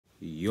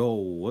Yo,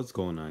 what's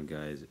going on,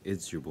 guys?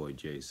 It's your boy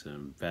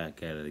Jason,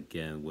 back at it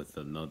again with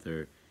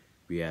another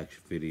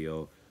reaction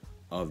video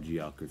of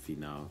geography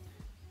now.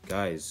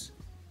 Guys,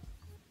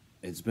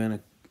 it's been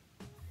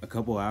a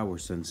couple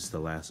hours since the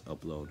last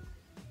upload,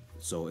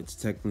 so it's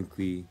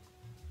technically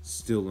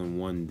still in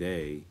one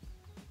day,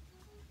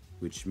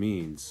 which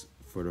means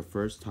for the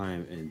first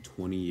time in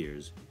 20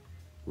 years,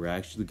 we're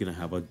actually gonna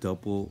have a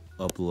double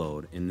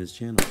upload in this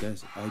channel.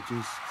 Guys,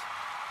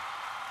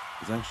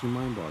 it's actually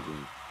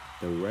mind-boggling.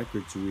 The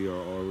records we are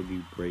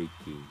already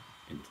breaking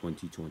in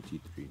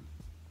 2023.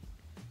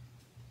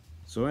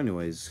 So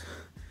anyways,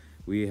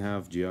 we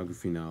have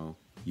geography now.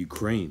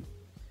 Ukraine.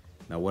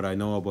 Now what I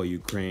know about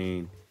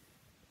Ukraine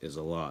is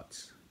a lot.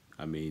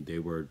 I mean, they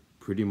were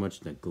pretty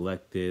much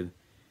neglected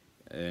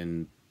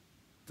in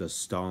the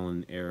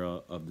Stalin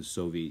era of the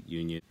Soviet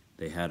Union.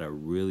 They had a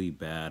really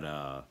bad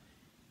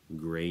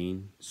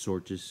grain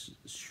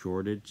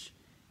shortage,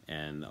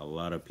 and a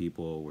lot of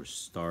people were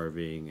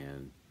starving,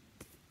 and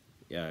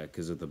yeah,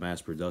 because of the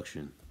mass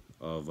production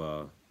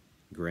of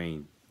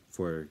grain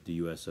for the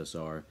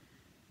USSR.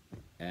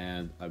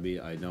 And I mean,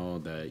 I know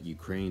that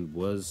Ukraine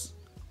was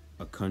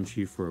a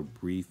country for a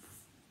brief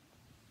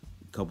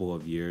couple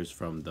of years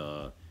from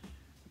the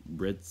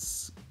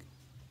Brits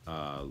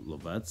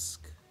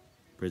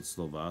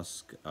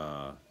Slovak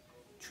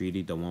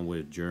treaty, the one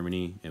with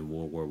Germany in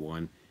World War I,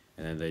 and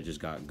then they just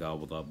got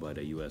gobbled up by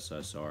the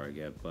USSR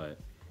again. But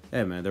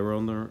hey, man, they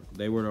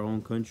were their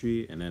own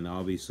country, and then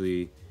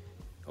obviously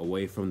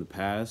away from the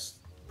past,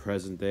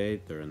 present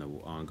day, they're in the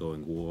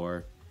ongoing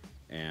war,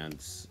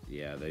 and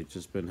yeah, they've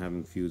just been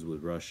having feuds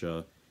with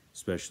Russia,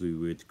 especially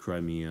with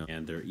Crimea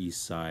and their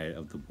east side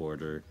of the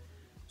border.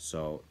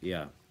 So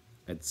yeah,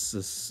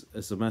 it's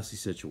a messy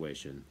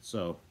situation.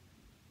 So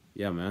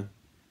yeah, man,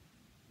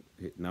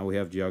 now we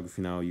have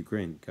geography now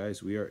Ukraine.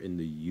 Guys, we are in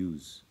the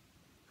U's.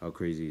 How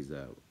crazy is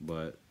that?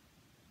 But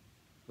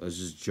let's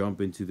just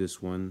jump into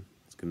this one.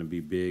 It's gonna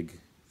be big,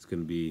 it's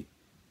gonna be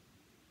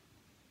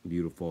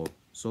beautiful.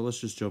 So let's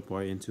just jump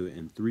right into it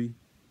in 3,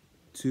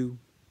 2,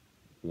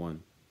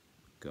 1,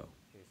 go.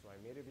 Okay, so I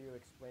made a video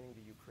explaining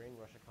the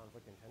Ukraine-Russia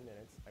conflict in 10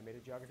 minutes. I made a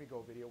Geography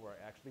Go video where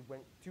I actually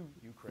went to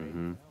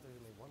Ukraine. Now there's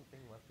only one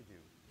thing left to do.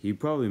 He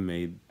probably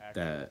made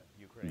that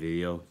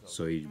video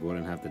so he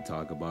wouldn't have to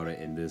talk about it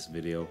in this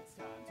video,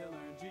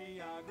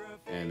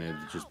 and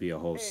it'd just be a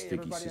whole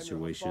sticky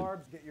situation.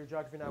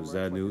 Was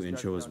that a new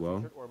intro as well?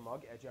 I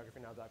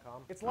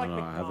don't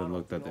know, I haven't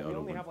looked at the other one. We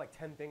only have like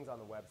 10 things on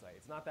the website.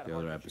 It's not that hard. The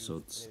other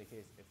episodes. In any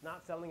case, it's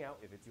not selling out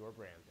if it's your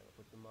brand.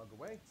 Put the mug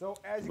away. So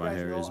as you my guys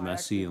hair know, is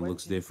messy and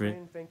looks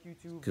different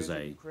because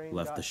I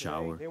left the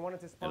shower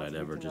and I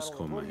never just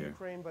comb my hair.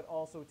 Ukraine, but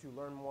also to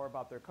learn more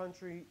about their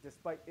country,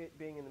 despite it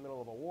being in the middle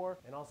of a war.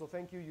 And also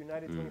thank you,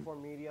 United 24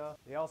 Media.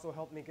 They also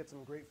helped me get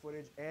some great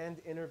footage and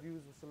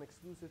interviews with some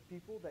exclusive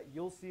people that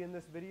you'll see in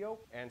this video.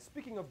 And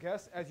speaking of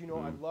guests, as you know,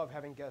 I love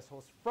having guest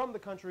hosts from the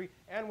country.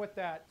 And with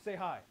that, say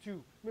hi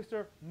to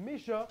Mr.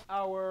 Misha,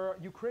 our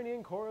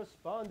Ukrainian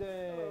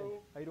correspondent.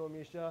 Hello. How you doing,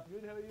 Misha?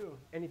 Good, how are you?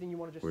 Anything you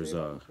want to just Where's say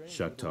about Ukraine?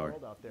 Shakhtar?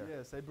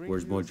 Yes, I bring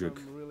Where's you Modric?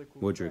 some really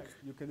cool Modric. facts.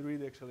 You can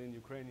read actually in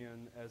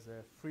Ukrainian as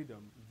a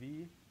freedom.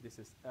 V, this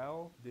is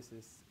L, this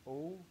is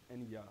O,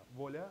 and Ya.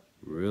 Voля.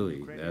 Really?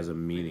 Ukrainian That has a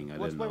meaning. I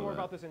We'll didn't explain know more that.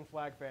 about this in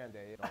Flag Fan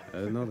Day. I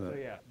didn't know that. So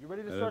yeah, you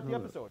ready to I start didn't the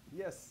know that. episode?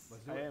 Yes,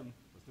 Let's do I it. am.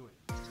 Let's do it.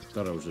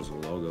 Thought it was just a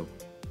logo.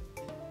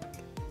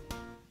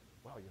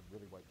 Wow, you have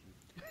really white teeth.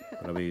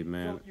 But I mean,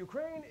 man, So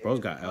Ukraine bro's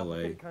is got a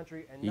complicated LA.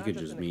 country, and He not could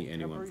just just in a meet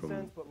anyone contemporary from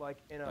sense, but like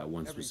in that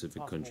one every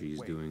specific possible country he's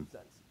way doing.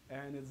 sense.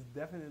 And it's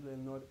definitely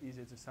not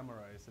easy to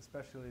summarize,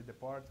 especially the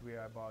part we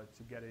are about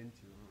to get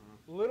into.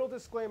 Little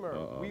disclaimer,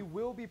 Uh-oh. we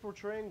will be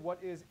portraying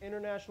what is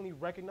internationally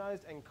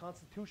recognized and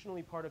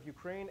constitutionally part of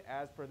Ukraine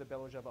as per the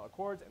Belozheva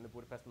Accords and the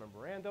Budapest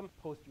Memorandum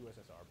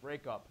post-USSR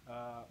breakup.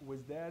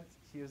 With that,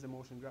 here's the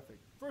motion graphic.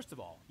 First of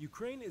all,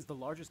 Ukraine is the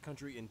largest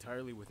country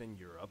entirely within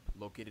Europe,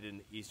 located in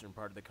the eastern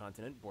part of the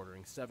continent,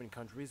 bordering 7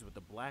 countries with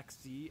the Black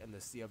Sea and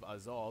the Sea of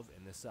Azov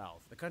in the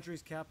south. The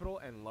country's capital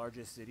and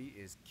largest city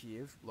is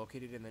Kiev,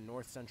 located in the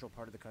north-central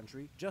part of the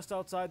country. Just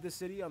outside the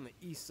city, on the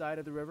east side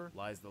of the river,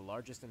 lies the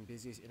largest and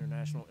busiest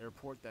international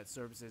airport that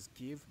services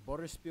Kiev,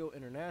 Boryspil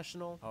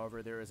International.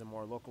 However, there is a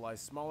more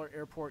localized, smaller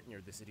airport near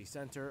the city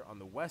center on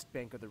the west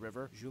bank of the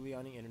river,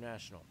 Giuliani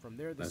International. From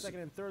there, the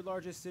second and third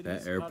largest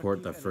cities, that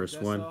airport, the Kharkiv and first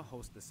Odessa, one,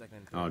 host the second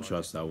and third I don't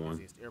trust largest that one.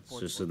 busiest It's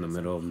airports, just in the Odessa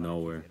middle of and Kharkiv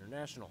nowhere.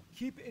 International.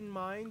 Keep in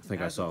mind, I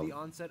think I as saw of the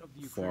onset of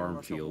the farm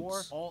Ukraine-Russia war,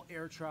 fields. all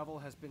air travel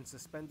has been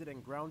suspended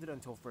and grounded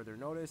until further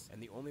notice,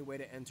 and the only way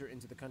to enter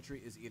into the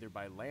country is either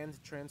by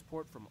land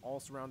transport from all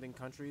surrounding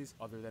countries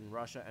other than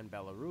Russia and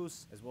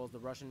Belarus, as well as the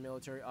Russian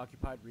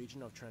military-occupied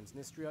region of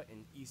Transnistria in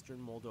eastern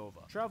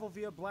Moldova. Travel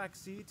via Black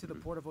Sea to the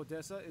port of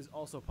Odessa is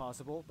also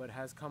possible, but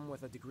has come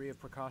with a degree of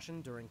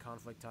precaution during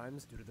conflict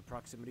times due to the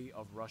proximity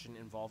of Russian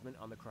involvement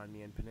on the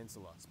Crimean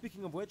Peninsula.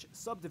 Speaking of which,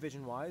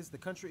 subdivision-wise, the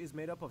country is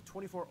made up of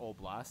 24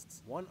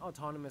 oblasts, 1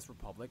 autonomous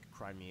republic,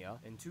 Crimea,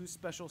 and 2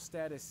 special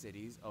status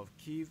cities of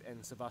Kyiv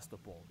and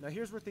Sevastopol. Now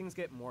here's where things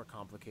get more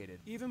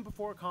complicated. Even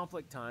before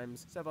conflict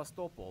times,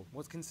 Sevastopol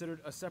was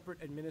considered a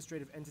separate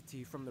administrative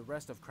entity from the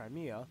rest of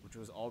Crimea, which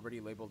was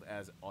already labeled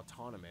as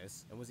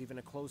autonomous, and was even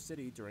a closed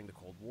city during the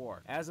Cold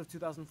War. As of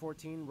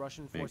 2014,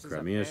 Russian forces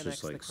have annexed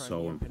just like the so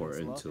Crimean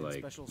important to Peninsula and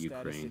like special status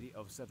Ukraine. city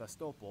of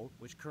Sevastopol,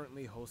 which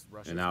currently hosts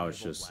Russia's And now it's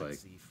naval just Black like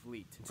Sea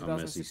fleet. In a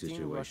messy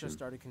 2016, Russia situation.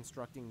 started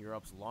constructing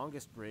Europe's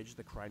longest bridge,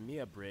 the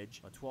Crimea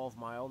Bridge, a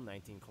 12-mile,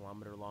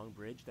 19-kilometer-long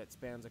bridge that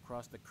spans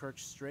across the Kerch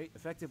Strait.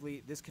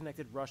 Effectively, this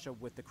connected Russia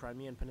with the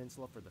Crimean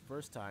Peninsula for the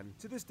first time.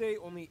 To this day,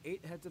 only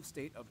 8 heads of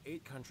state of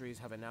 8 countries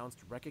have announced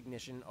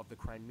recognition of the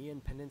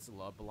Crimean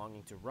Peninsula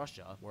belonging to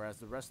Russia, whereas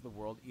the rest of the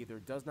world either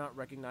does not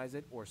recognize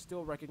it or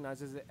still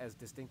recognizes it as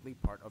distinctly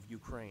part of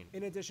Ukraine.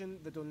 In addition,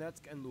 the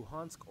Donetsk and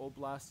Luhansk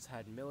oblasts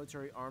had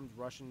military-armed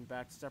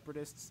Russian-backed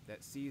separatists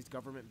that seized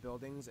government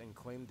buildings and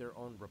claimed their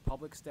own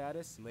republic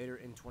status. Later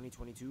in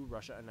 2022,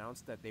 Russia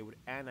announced that they would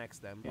annex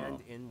them,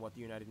 and in what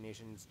the United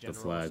Nations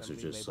General flags are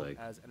Assembly just labeled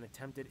like as an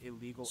attempted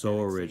illegal so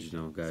annexation.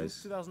 original, guys.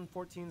 Since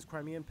 2014's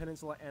Crimean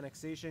Peninsula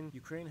annexation,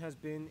 Ukraine has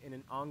been in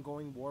an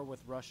ongoing war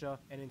with Russia,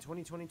 and in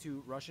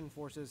 2022, Russian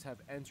forces have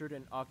entered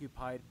and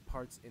occupied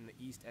parts in the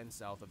east and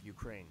south of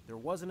Ukraine. There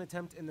was an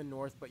attempt in the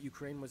north, but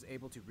Ukraine was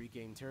able to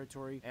regain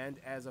territory, and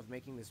as of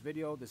making this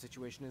video, the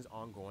situation is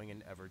ongoing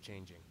and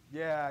ever-changing.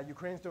 Yeah,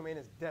 Ukraine's domain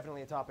is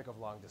definitely a topic of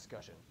long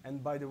discussion.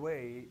 And by the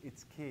way,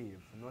 it's Kyiv,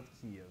 not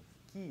Kiev.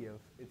 Kiev,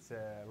 it's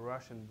a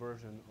Russian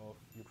version of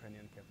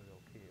Ukrainian capital,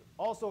 Kyiv.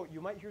 Also,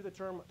 you might hear the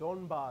term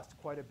Donbass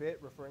quite a bit,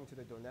 referring to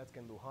the Donetsk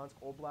and Luhansk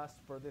oblasts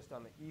furthest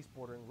on the east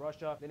bordering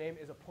Russia. The name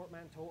is a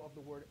portmanteau of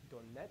the word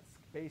Donetsk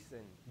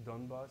Basin.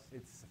 Donbass,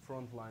 it's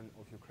front line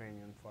of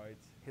Ukrainian fight.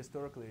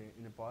 Historically,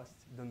 in the past,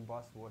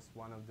 Donbass was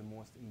one of the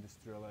most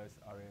industrialized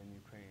area in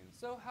Ukraine.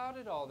 So how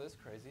did all this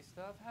crazy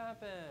stuff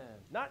happen?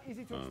 Not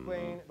easy to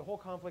explain. The whole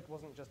conflict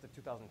wasn't just a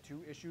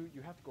 2002 issue.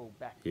 You have to go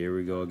back. Here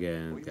we go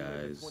again, Well, you know,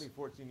 the guys.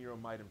 2014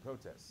 Euromaidan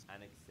protests.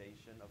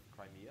 Annexation of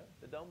Crimea?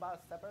 The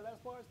Donbass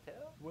separatist wars too?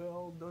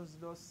 Well, those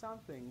some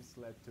things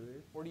led to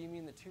it. Or do you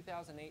mean the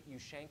 2008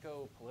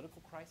 Yushchenko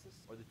political crisis?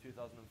 Or the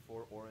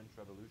 2004 Orange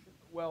Revolution?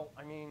 Well,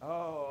 I mean,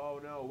 Oh,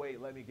 no, wait,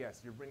 let me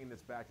guess. You're bringing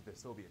this back to the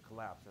Soviet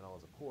collapse and all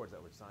those accords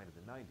that were signed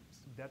in the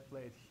 90s. That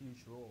played a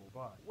huge role,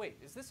 but Wait,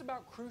 is this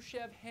about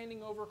Khrushchev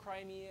handing over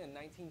Crimea in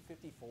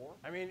 1954?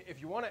 I mean, if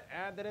you want to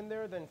add that in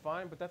there, then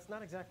fine, but that's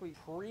not exactly...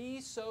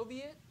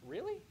 Pre-Soviet?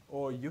 Really?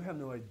 or you have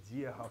no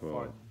idea how Cool.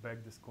 far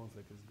back this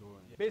conflict is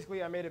going.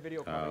 Basically, I made a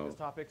video covering this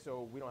Oh. topic,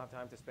 so we don't have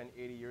time to spend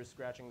 80 years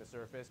scratching the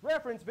surface.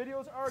 Reference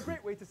videos are a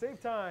great way to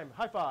save time.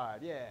 High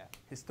five, yeah.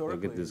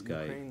 Historically, this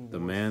guy. Ukraine The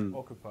was man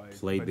occupied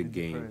played by the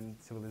game.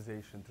 different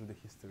civilization through the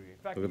history. In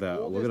fact, Look at the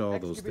that. Look oldest at all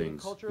those excavated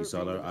things. culture You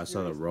saw being the- I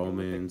saw the experienced in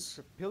Neolithic Romans.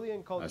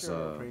 Tripolian culture.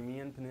 saw-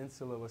 Crimean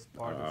Peninsula was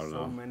part I of don't so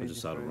know. many I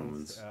just saw the different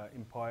Romans.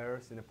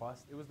 empires in the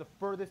past. It was the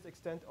furthest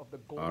extent of the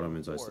Golden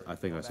Ottomans, Horde. I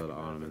think I back saw the in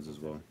Ottomans as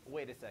well.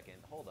 Wait a second,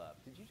 hold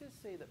up. Did you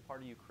just say that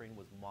part of Ukraine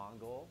was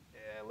Mongol?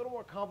 A little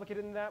more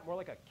complicated than that, more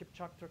like a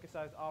Kipchak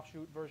Turkicized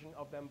offshoot version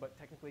of them, but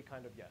technically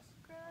kind of yes.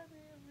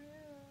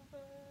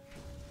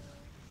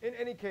 In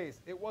any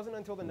case, it wasn't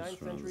until the What's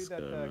 9th wrong with century this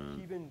that guy, the man?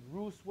 Kievan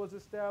Rus was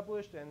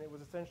established, and it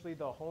was essentially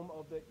the home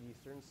of the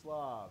Eastern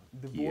Slavs.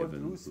 The Kiev word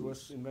and Rus was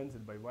Rus.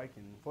 invented by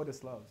Viking for the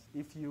Slavs.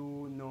 If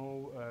you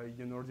know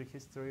your Nordic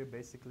history,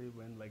 basically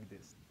went like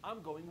this.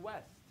 I'm going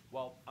west.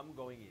 Well, I'm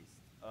going east.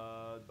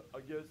 I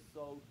guess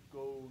I'll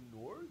go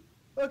north?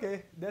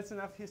 Okay, that's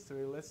enough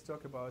history. Let's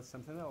talk about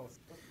something else.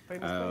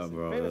 Famous places.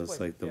 Bro, famous that's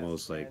places, like the yes.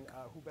 most like And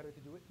who better to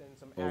do it than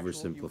some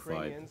oversimplified. actual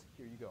Ukrainians?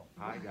 Here you go.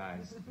 Hi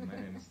guys, my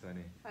name is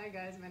Tony. Hi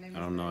guys, my name is I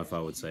don't know Mary. if I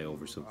would say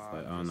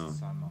oversimplified. I don't know.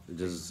 It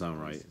doesn't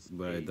sound right,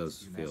 but it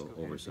does feel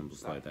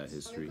oversimplified, that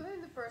history.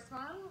 Including the first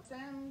one,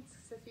 St.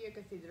 Sophia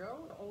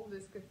Cathedral, the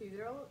oldest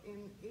cathedral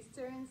in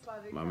Eastern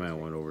Slavic My man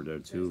went over there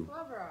too.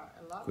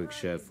 Quick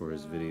chef for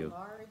his video.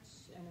 Large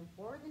and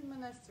important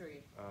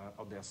monastery.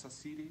 Odessa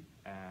city,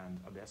 and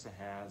Odessa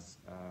has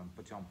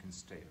Potemkin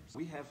stairs.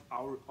 We have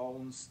our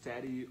own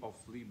Statue of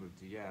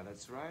Liberty. Yeah,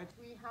 that's right.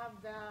 We have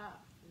the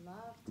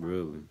Love Tunnel.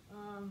 Really?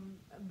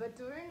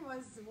 Baturin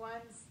was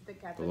once the The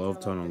capital Love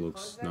of Tunnel the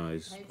looks Cossack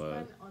nice,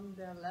 hetman but on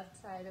the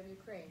left side of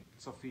Ukraine.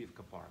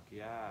 Sofiivka Park.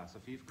 Yeah,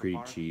 Sofiivka Pretty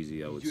Park.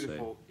 cheesy, I would say.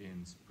 Beautiful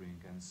in spring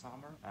and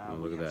summer. Oh,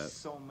 We look at have that.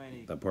 So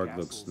many That park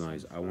looks castles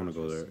nice. and I want to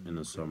go there fortresses in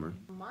the summer.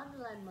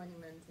 Motherland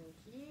Monument in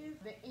Kiev,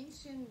 the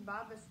ancient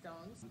Baba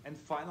stones. And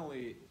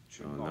finally,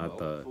 Chernobyl. not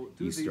the To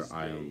Easter this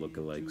Island day,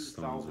 lookalike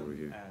stones over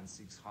here.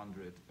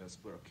 2,600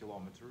 square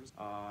kilometers.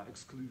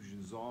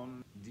 Exclusion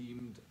zone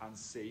deemed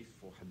unsafe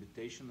for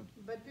habitation.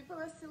 But people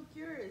are still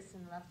curious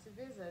and love to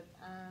visit,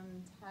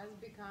 and has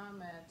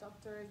become a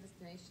top tourist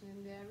destination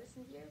in the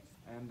recent years.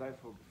 And I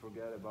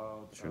forget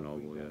about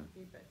Chernobyl, yeah.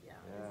 Pripyat, yeah.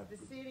 Yeah,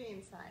 It's the city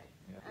inside.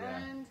 Yeah.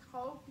 And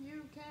hope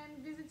you can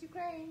visit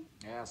Ukraine.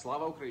 Yeah,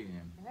 Slava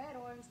Ukraini!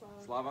 Героям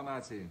слава. Slava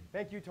Nazi!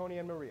 Thank you, Tony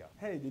and Maria.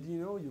 Hey, did you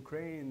know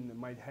Ukraine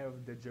might have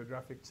the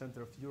geographic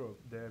center of Europe,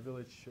 the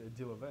village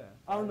Dilove?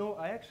 Oh no,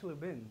 I actually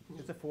been.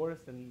 It's a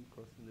forest and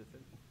crossing the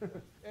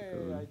center. Hey,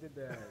 I did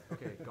that.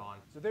 Okay, gone.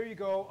 So there you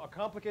go, a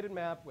complicated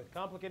map with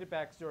complicated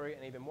backstory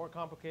and even more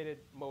complicated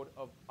mode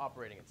of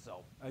operating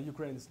itself.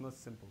 Ukraine is not a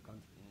simple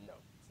country. No,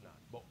 it's not.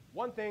 But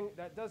one thing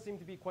that does seem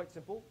to be quite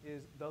simple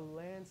is the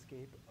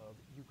landscape of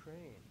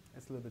Ukraine.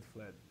 It's a little bit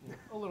flat.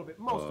 A little bit,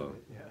 most of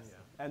it. Yes.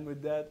 And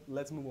with that,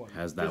 let's move on.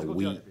 Has that Physical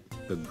wheat,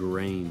 geography. the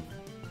grain,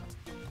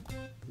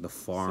 the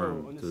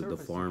farm, So, on the the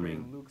surface, farming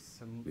Ukraine looks,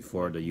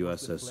 before like the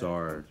mostly flat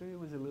USSR. country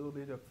with a little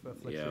bit of Yeah,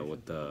 fluctuation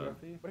with the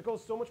topography. But it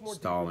goes so much more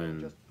Stalin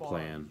deeper than just farms.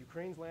 plan.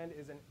 Ukraine's land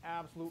is an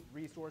absolute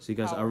resource. See,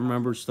 guys, I powerhouse,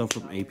 remember stuff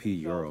from not only AP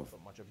itself, Euro.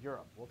 but much of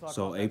Europe. We'll talk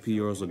So about that AP soon.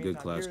 Euro's In a the good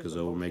meantime, class here's because the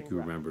it will motion make you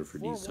graphic. remember for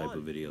these type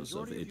of The videos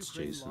of majority It's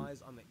Ukraine Jason.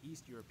 lies on the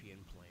East European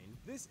plain.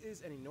 This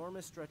is an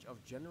enormous stretch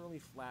of generally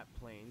flat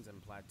plains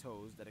and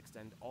plateaus that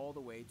extend all the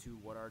way to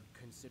what are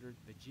considered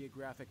the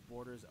geographic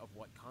borders of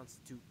what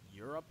constitute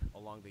Europe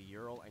along the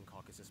Ural and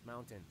Caucasus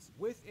Mountains.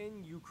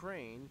 Within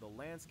Ukraine, the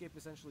landscape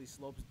essentially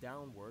slopes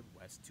downward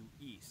west to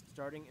east,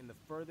 starting in the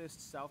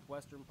furthest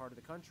southwestern part of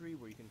the country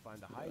where you can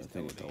find the highest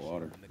think it's the elevation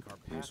water. in the Here's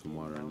Carpathian some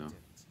water right now.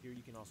 Mountains. Here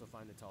you can also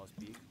find the tallest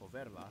peak,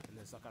 Hoverla, in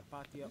the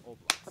Zakarpattia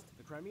Oblast.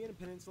 The Crimean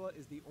Peninsula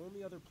is the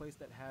only other place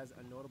that has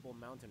a notable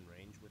mountain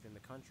range within the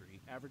country,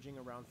 averaging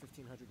around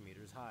 1,500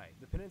 meters high.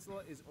 The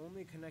peninsula is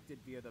only connected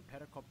via the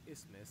Perekop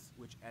Isthmus,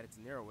 which at its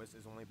narrowest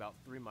is only about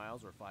 3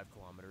 miles or 5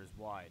 kilometers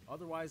wide.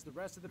 Otherwise, the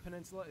rest of the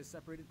peninsula is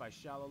separated by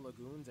shallow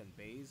lagoons and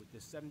bays, with the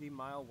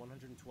 70-mile,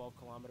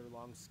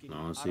 112-kilometer-long skinny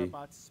Honestly,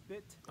 Arabat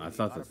Spit, I and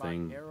thought the Arabat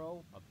thing-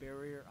 Arrow, a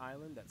barrier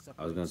island that separates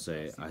I was gonna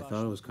say, I Sivash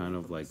thought it was kind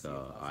of from the like Sea a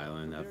of Azov.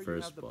 island From at there you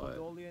first, have the but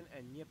Podolian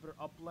and Dnieper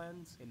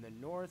uplands in the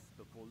north,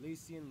 the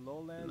Polesian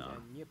lowlands Nah.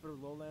 and Dnieper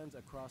lowlands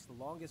across the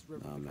longest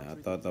river Nah, of the man, I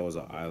country, thought the that was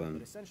an Dnieper, island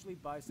that essentially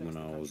bisects when the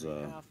I was,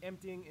 country in half,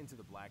 emptying into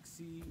the Black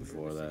Sea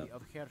before near the that. city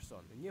of Kherson.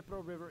 The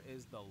Dnieper River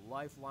is the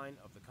lifeline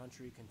of the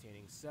country,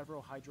 containing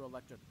several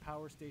hydroelectric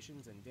power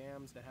stations and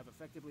dams that have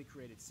effectively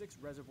created 6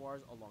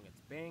 reservoirs along its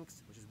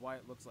banks, which is why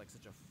it looks like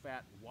such a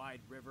fat,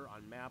 wide river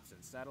on maps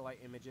and satellite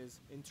images.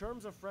 In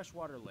terms of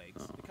freshwater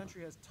lakes, the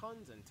country has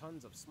tons and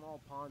tons of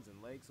small ponds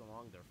and lakes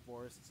along their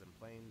forests and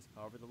plains.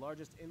 However, the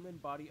largest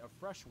inland body of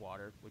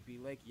freshwater would be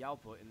Lake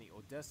Yalpa in the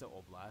Odessa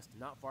Oblast,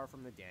 not far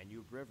from the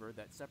Danube River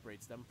that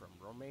separates them from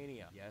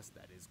Romania. Yes,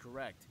 that is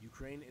correct.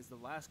 Ukraine is the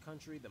last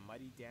country the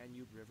mighty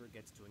Danube River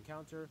gets to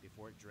encounter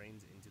before it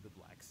drains into the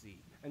Black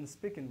Sea. And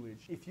speaking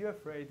which, if you're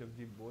afraid of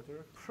deep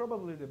water,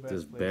 probably the best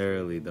Just place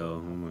barely, to go though.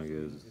 out Oh my is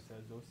goodness. It's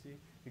Azov Sea,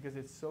 because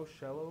it's so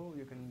shallow,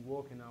 you can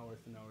walk in hours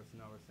and hours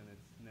and hours and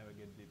it's never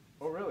get deep.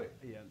 Oh, really?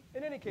 Yeah.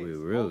 In any case, Wait,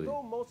 really?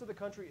 although most of the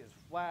country is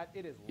flat,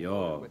 it is Yo,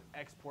 loaded with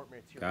export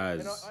material. guys,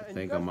 And, I and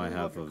think you I guys might really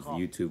have love a your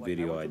coffee. YouTube Like,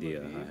 video I went to idea.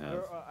 Lviv. I have.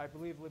 There, I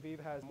believe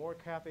Lviv has more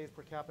cafes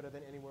per capita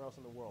than anywhere else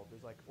in the world.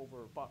 There's like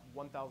over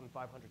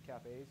 1,500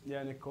 cafes. Yeah,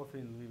 and the coffee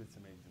in Lviv, it's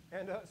amazing.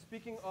 And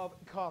speaking of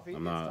coffee, I'm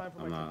it's not- time for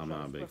I'm my not- two I'm shot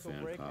not a big espresso fan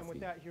of break. And coffee. with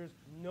that, here's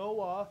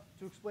Noah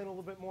to explain a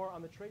little bit more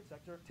on the trade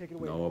sector. Take it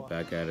away, Noah,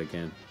 back at it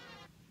again.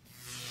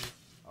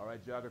 All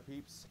right, jogger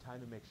peeps,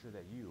 time to make sure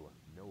that you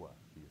know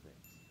a few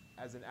things.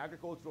 As an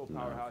agricultural No,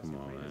 powerhouse, come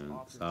on, Ukraine is man.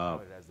 often Stop.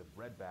 touted as the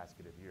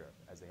breadbasket of Europe,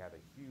 as they have a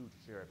huge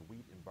share of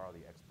wheat and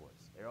barley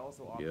exports. They're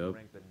also often Yep.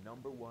 ranked the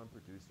 #1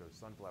 producer of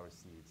sunflower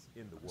seeds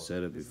in the world.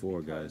 said it This is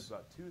before, because guys.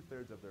 About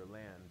 2/3 of their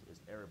land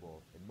is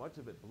arable, and much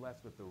of it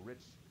blessed with the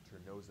rich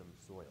Chernozem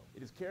soil.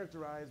 It is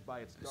characterized by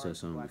its I dark said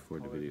something black before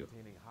the color video.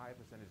 containing high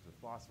percentages of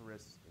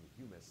phosphorus and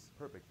humus,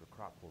 perfect for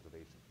crop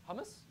cultivation.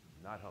 Hummus?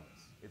 Not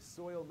hummus. It's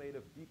soil made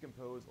of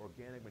decomposed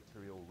organic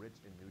material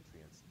rich in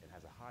nutrients and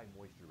has a high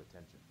moisture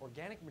retention.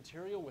 Organic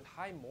material with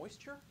high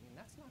moisture? I mean,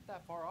 that's not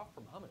that far off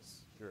from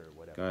hummus. Sure,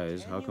 whatever.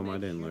 Guys, Can how you come I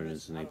make didn't learn hummus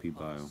this in out AP of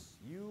Bio? hummus?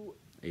 You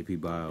AP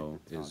Bio don't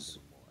get to talk is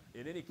anymore.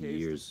 In any case,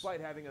 years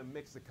despite having a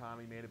mixed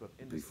economy made up of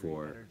industry,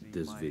 before energy,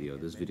 this mining, video.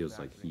 and This video's like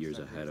manufacturing years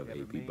sectors, ahead of they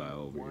have AP remained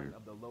Bio over one here.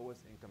 of the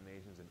lowest income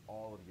nations in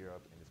all of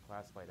Europe and is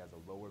classified as a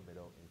lower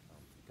middle income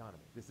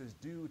economy. This is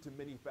due to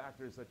many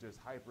factors such as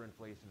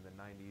hyperinflation in the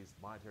 90s,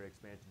 monetary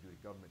expansion due to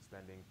government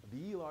spending.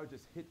 The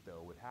largest hit,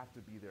 though, would have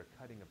to be their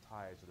cutting of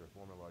ties to their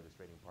former largest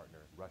trading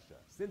partner, Russia.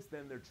 Since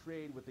then, their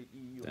trade with the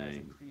EU has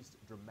Dang.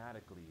 increased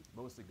dramatically,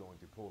 mostly going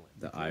through Poland.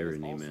 The Ukraine is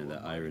irony, also man, a the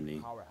mining irony.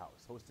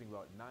 powerhouse, hosting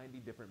about 90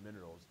 different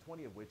minerals,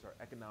 20 of which are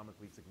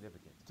economically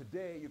significant.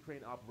 Today,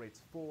 Ukraine operates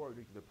 4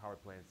 nuclear power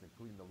plants,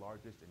 including the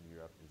largest in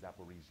Europe in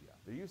Zaporizhia.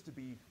 There used to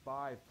be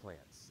 5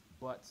 plants,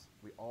 but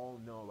we all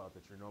know about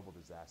the Chernobyl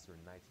disaster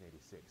in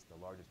 1986, the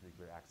largest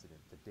nuclear accident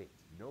to date.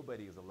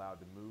 Nobody is allowed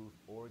to move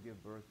or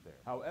give birth there.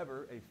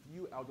 However, a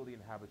few elderly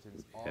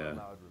inhabitants are Yeah.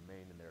 allowed to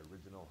remain in their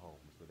original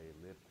homes where they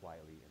live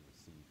quietly and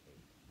receive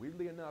aid.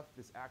 Weirdly enough,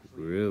 this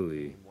actually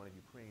Really? became one of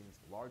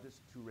Ukraine's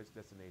largest tourist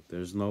destinations.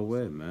 There's no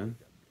way, man.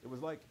 It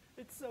was like,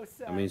 It's so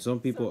sad. I mean, some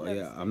people,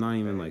 yeah, I'm not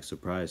even like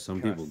surprised.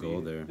 Some people go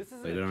see, there. This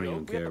isn't Like, a they don't joke.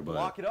 even We have care, to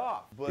block but it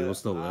off. But people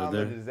still live I'm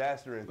there. a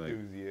disaster Like,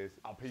 enthusiast.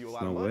 I'll pay you a there's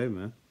lot no of money. way,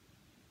 man.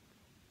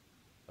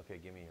 Okay,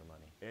 give me your money.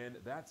 and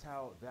that's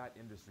how that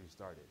industry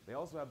started. They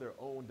also have their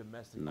own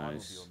domestic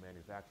Nice. automobile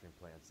manufacturing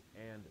plants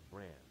and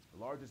brands, the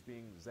largest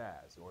being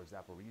Zaz, or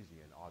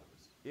Zaporizhian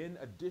Autos. In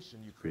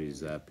addition, Ukraine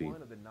is zappy.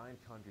 one of the 9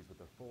 countries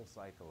with a full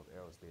cycle of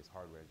aerospace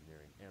hardware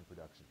engineering and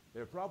production.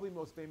 They're probably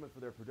most famous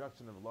for their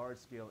production of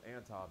large-scale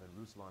Antov and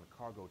Ruslan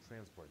cargo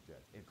transport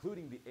jets,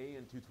 including the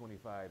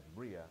AN-225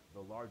 Mriya,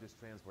 the largest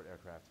transport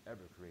aircraft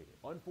ever created.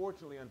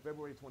 Unfortunately, on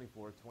February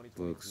 24,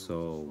 2022, Looks it was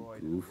so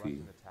destroyed in a goofy.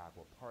 Russian attack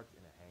while parked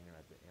in a hangar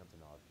at the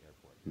Antonov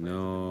airport.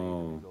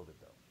 No. Rebuild it,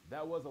 though.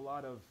 That was a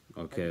lot of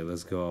Okay, heavy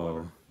let's feedback. go.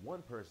 However,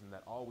 one person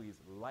that always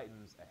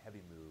lightens a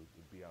heavy mood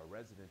would be our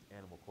resident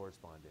animal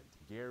correspondent,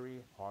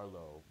 Gary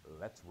Harlow.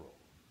 Let's roll.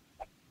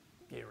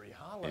 Gary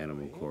Harlow.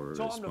 Animal here.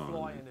 correspondent. Time to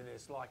fly into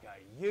this like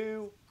a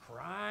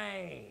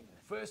Ukraine.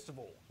 First of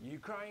all,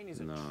 Ukraine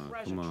is a Nah,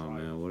 treasure come on, trove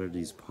man. of What are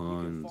these flora.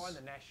 You can puns? find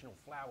the national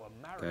flower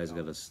marigold Guys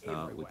gotta stop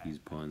with everywhere. these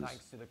puns.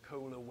 Thanks to the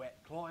cooler,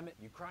 wet climate,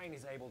 Ukraine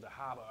is able to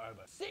harbour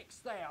over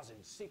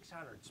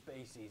 6,600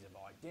 species of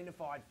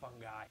identified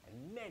fungi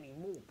and many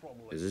more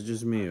probably. Is it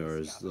just me, or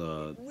is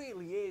undiscovered. It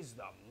really is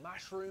the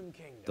mushroom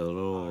kingdom. the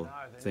little Oh, no,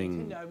 the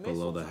thing Nintendo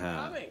below the missiles are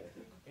hat? coming.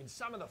 In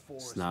some of the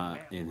forests, not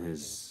mountain in regions,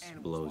 his-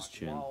 animals below his like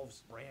chin.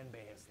 wolves, brown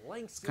bears,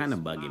 lynxes, kinda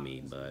bugging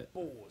me, martens, but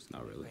boars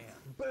not can be really.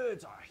 found.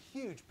 Birds are a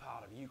huge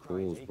part of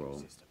Ukraine's Bulls, bro.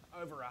 ecosystem.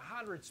 Over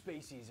 100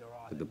 species are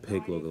either the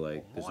pig native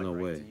lookalike. or There's no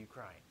migrate way. to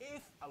Ukraine.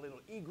 If a little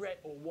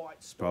egret or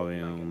white probably stork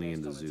make a only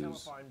in nest the on a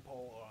zoos. telephone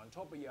pole or on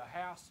top of your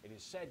house, it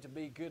is said to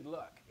be good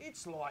luck.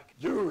 It's like,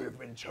 you have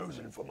been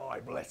chosen for my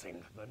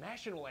blessing. The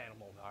national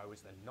animal, though,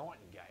 is the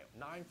nightingale,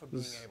 known for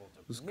being able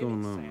what's to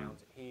going mimic on, man?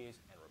 sounds it hears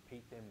and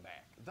repeat them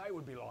back. They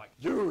would be like,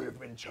 you have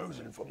been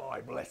chosen for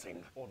my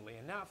blessing. Oddly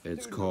enough,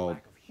 It's due to called the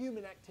lack of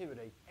human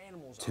activity,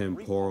 animals are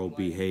temporal repopulating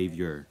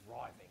behavior. and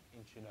thriving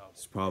in Chernobyl.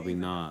 It's probably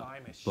Even the not,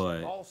 famous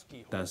but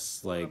Przewalski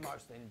that's horse, one of like the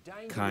most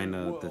endangered kinda in the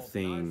the world, known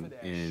thing for their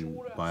in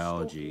shorter,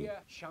 biology.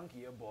 stockier,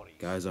 chunkier bodies.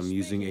 Guys, I'm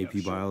using Speaking AP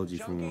of short and biology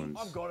for chunky, once.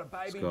 I've got a baby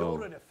Let's go.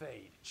 daughter to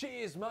feed.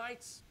 Cheers,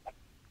 mates.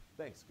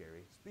 Thanks,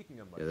 Gary. Speaking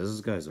of Yeah,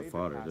 this guy's a favorite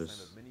fodder. pastime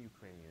This- of many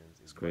Ukrainians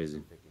is it's crazy.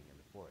 mushroom picking in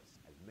the forest,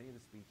 as many of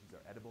the species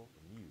are edible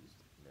and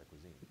used in their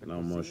cuisine. The No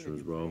cuisine of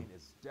mushrooms, bro. Ukraine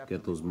is Get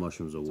definitely those worth it.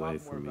 mushrooms To away talk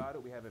more from me. about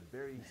it, we have a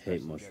very hate special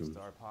guest mushrooms.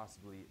 star,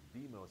 possibly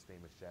the most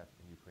famous chef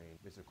in Ukraine,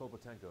 Mr.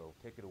 Klopotenko.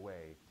 Take it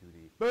away to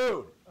the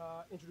food.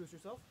 Introduce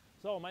yourself.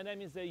 So my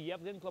name is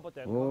Yevgen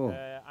Klopotenko. Oh.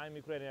 I'm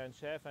Ukrainian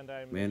chef, and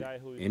I'm Man, the guy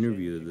who is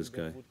interviewed changing this the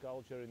guy. food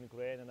culture in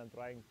Ukraine, and I'm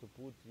trying to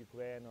put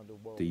Ukraine on the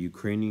world. The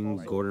Ukrainian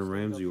Also, Gordon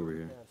Ramsay over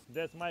here.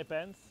 That's my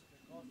pants.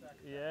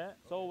 Yeah.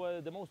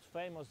 So the most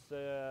famous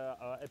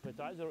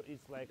appetizer is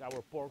like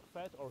our pork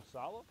fat or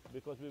salad,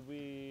 because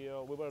we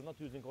were not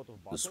using a lot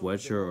of butter. The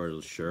sweatshirt or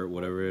the shirt,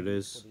 whatever it For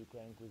is. the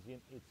Ukrainian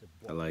cuisine, it's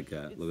a I like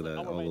that. It's Look at that,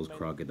 our all main those dish,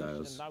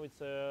 crocodiles. and now it's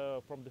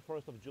from the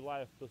 1st of July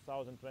of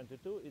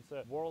 2022. It's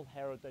a World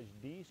Heritage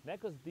dish.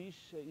 Next dish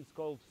is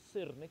called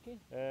sirniki.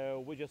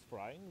 We're just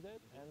frying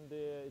that, and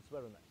it's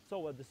very nice.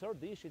 So the third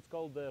dish is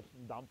called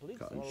dumplings,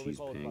 Cotton or we cheese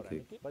call it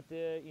pancake. vareniki. But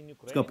in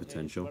Ukraine, got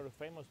potential. it's very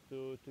famous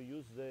to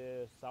use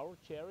the sour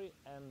cherry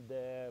and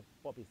the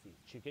poppy seed.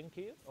 Chicken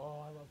Kiev. Oh,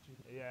 I love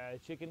chicken. Yeah,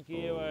 chicken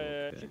Kiev,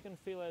 Okay. chicken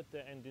fillet,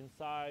 and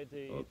inside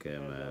Okay,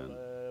 it has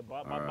man.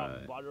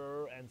 Alright.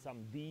 butter and some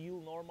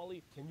dill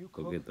normally. Can you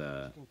Go cook get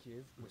that. chicken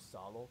Kiev with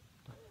salo?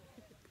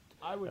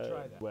 I would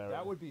try that. where?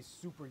 That would be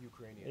super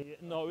Ukrainian.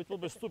 No, it will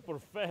be super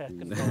fat.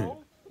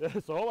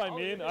 So I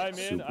mean, Super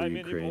if also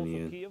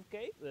Ukrainian. Kiev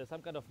cake,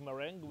 some kind of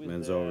meringue with.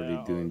 Man's already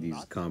doing these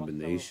nuts.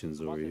 combinations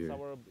Kvass over is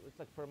here. It's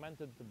like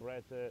fermented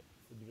bread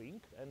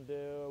drink, and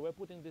we're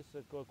putting this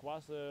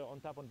kvass on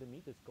top of the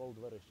meat. It's called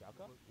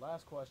vereshchaka.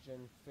 Last question.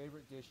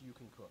 Favorite dish you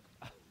can cook?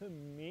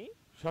 Me?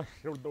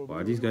 Why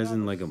are these guys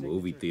in like a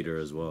movie theater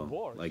as well?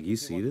 Borscht. Like, you If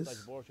see want to this?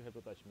 touch borscht, you have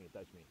to touch me.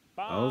 Touch me.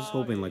 I was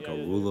hoping like a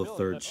rule of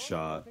third I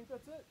shot. think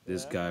that's it.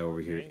 This Yeah. guy over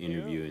here Thank you.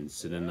 interviewing,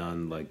 sitting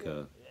on like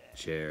a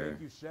chair,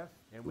 Thank you, chef.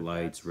 And with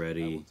lights that, I will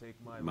ready. take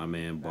My leave.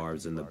 man Back to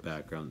Barb's you, in the Barbs.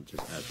 background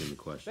just asking the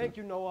question. Thank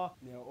you, Noah.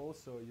 Yeah,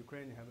 also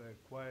Ukraine have a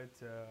quiet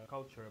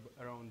culture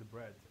around the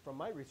bread. From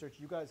my research,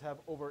 you guys have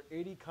over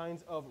 80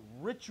 kinds of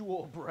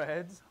ritual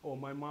breads. Oh,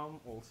 my mom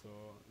also,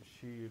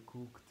 she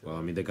cooked. Well,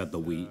 I mean, they got the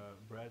this, wheat,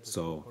 bread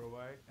so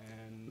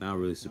and not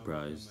really now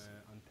surprised.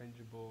 become,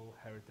 intangible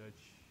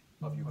heritage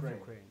Of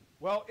Ukraine.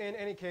 Well, in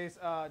any case,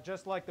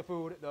 just like the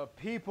food, the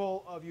people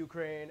of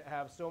Ukraine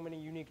have so many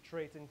unique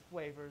traits and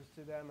flavors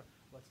to them.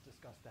 Let's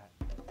discuss that.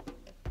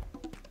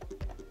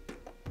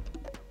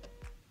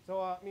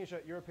 So, Misha,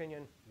 your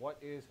opinion, What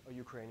is a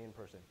Ukrainian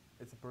person?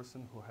 It's a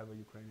person who have a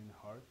Ukrainian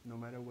heart, no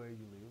matter where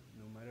you live,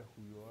 no matter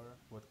who you are,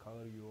 what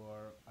color you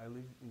are. I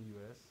live in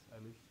US, I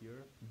live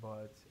here,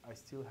 but I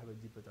still have a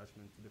deep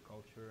attachment to the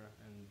culture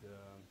and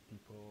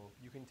people.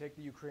 You can take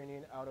the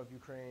Ukrainian out of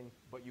Ukraine,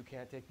 but you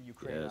can't take the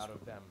Ukraine out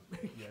of them.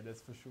 Yeah,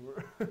 that's for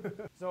sure.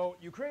 So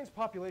Ukraine's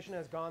population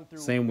has gone through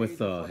Same with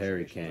major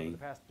Harry fluctuations over Kane. the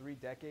past 3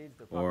 decades.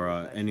 Their Or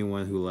population has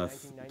anyone who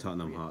increased left between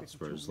Tottenham 1993 and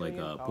Hotspurs, 52 like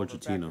million. However,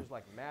 Pochettino. factors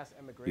like mass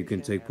You can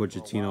immigration take and for a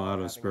Pochettino while out of having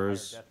a higher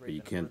Spurs, death but rate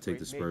you than can't birth take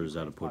the rate made Spurs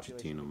out of Ukraine's population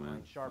Pochettino, man.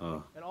 decline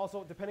sharply. And also,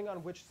 depending on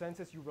which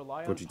census you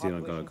rely on, Pochettino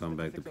gotta population come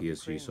back to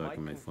statistics of PSG so I Ukraine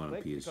can might make fun of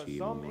conflict PSG because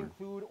even some more.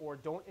 include or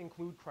don't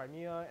include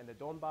Crimea and the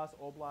Donbas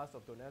Oblast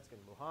of Donetsk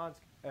and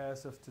Luhansk.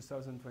 As of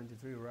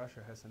 2023,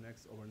 Russia has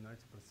annexed over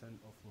 90%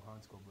 of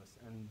Luhansk Oblast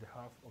and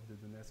half of the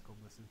Donetsk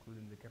Oblast,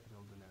 including the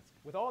capital Donetsk.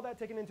 With all that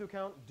taken into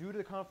account, due to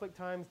the conflict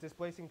times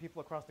displacing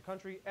people across the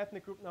country,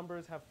 ethnic group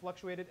numbers have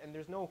fluctuated and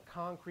there's no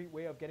concrete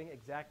way of getting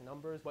exact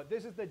numbers, but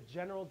this is the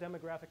general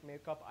demographic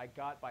makeup I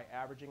got by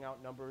averaging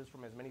out numbers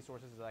from as many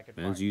sources as I could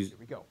find. Here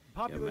we go.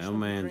 Yeah,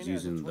 man's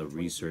using the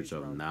research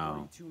of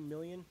now 42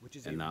 million, which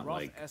is and a not rough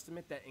like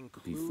estimate that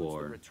includes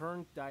before the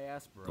returned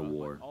diaspora, the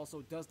war. but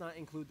also does not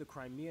include the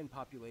Crimean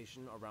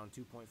population around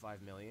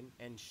 2.5 million,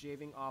 and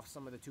shaving off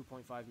some of the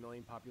 2.5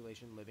 million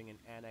population living in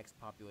annexed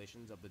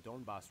populations of the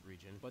Donbas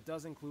region, but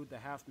does include the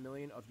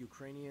 500,000 of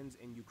Ukrainians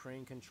in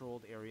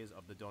Ukraine-controlled areas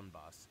of the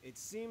Donbas. It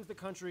seems the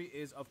country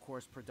is, of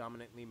course,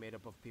 predominantly made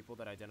up of people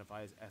that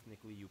identify as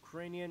ethnically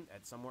Ukrainian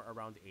at somewhere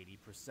around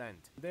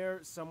 80%. There,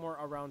 somewhere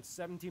around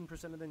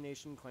 17% of the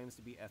nation claims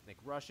to be ethnic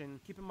Russian.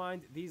 Keep in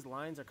mind, these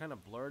lines are kind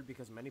of blurred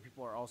because many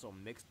people are also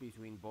mixed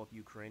between both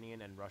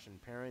Ukrainian and Russian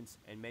parents,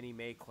 and many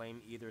may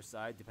claim either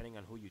side depending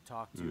on who you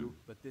talk to,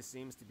 but this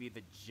seems to be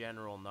the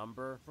general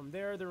number. From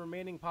there, the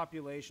remaining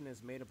population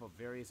is made up of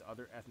various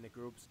other ethnic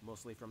groups,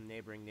 mostly from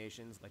neighboring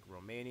nations like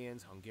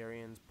Romanians,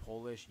 Hungarians,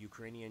 Polish,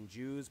 Ukrainian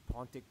Jews,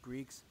 Pontic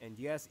Greeks, and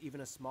yes,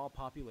 even a small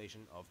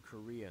population of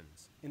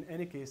Koreans. In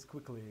any case,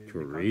 quickly,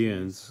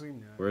 Koreans?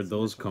 Where'd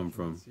those come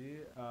from?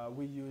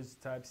 We use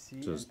Type C.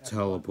 Just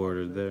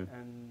teleported there.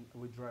 And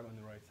we drive on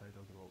the right side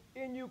of the road.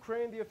 In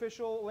Ukraine, the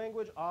official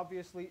language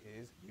obviously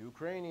is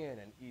Ukrainian,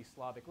 an East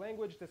Slavic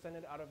language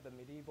descended out of the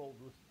medieval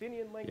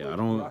Ruthenian language. Yeah,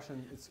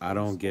 I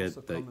don't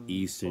get the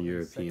Eastern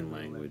European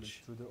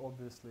language.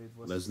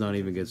 Let's not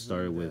even get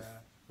started with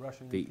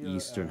the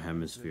Eastern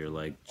Hemisphere,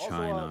 like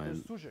China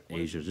and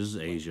Asia. Just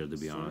Asia, to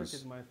be honest.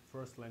 Is my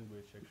first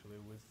language, actually,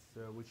 with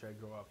which I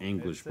grew up.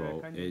 English,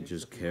 bro. It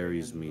just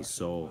carries me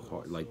so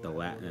hard. Like the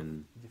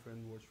Latin,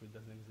 different words which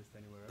doesn't exist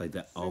anywhere else. like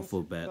the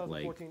alphabet,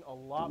 like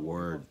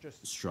word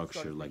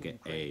structure, like an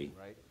A.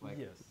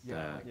 Yes.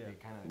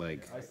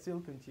 Like I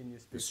still continue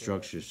the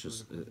structure's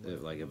just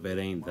like if it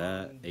ain't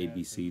that A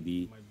B C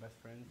D. My best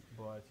friends,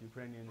 but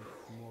Ukrainian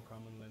is more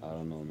common language. I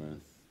don't know,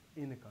 man.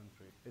 In the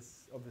country,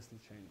 it's obviously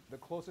changed. The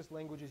closest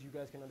languages you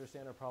guys can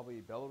understand are probably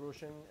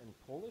Belarusian and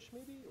Polish,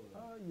 maybe.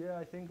 Yeah,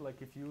 I think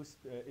like if you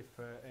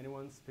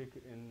anyone speak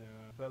in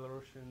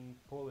Belarusian,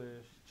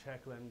 Polish,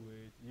 Czech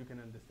language, you can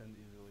understand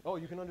easily. Oh,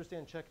 you can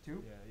understand Czech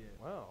too? Yeah,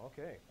 yeah. Wow.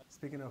 Okay.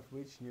 Speaking of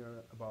which,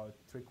 near about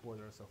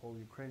 3/4 of all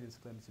Ukrainians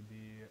claim to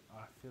be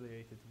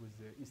affiliated with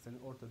the Eastern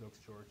Orthodox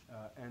Church,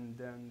 and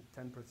then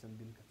 10%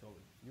 being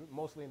Catholic.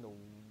 Mostly in the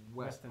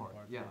western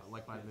part. Yeah, yes,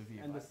 like by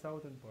Lviv. And the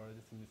southern part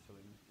is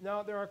Muslim.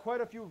 Now, there are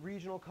quite a few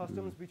regional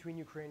customs between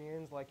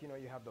Ukrainians, like,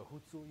 you have the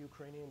Hutsul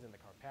Ukrainians and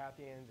the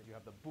Carpathians, and you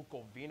have the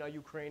Bukovina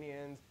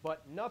Ukrainians, but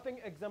nothing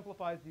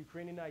exemplifies the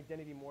Ukrainian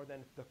identity more than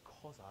the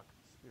Cossack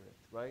spirit,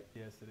 right?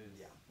 Yes, it is.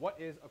 Yeah. What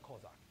is a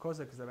Cossack?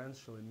 Cossacks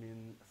eventually mean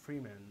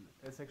freemen.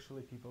 It's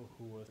actually people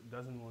who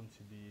doesn't want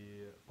to be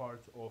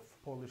part of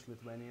Polish,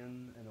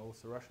 Lithuanian, and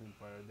also Russian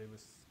Empire. They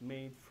was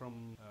made from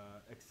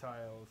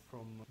exiles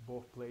from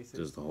both places.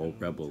 Just the whole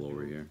rebel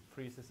over here.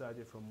 Free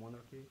society from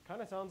monarchy.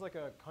 Kind of sounds like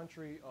a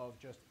country of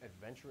just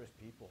adventurous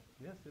people.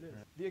 Yes, it is.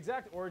 The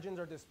exact origins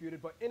are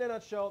disputed, but in a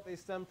nutshell, they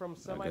stem from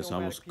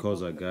semi-nomadic peoples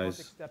Cossack, in the guys.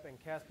 Baltic steppe and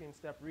Caspian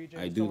steppe region.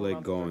 I do like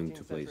around the going 13th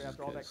to century places,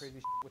 after all that guys.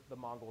 crazy with the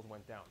Mongols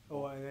went down.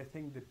 Oh, and I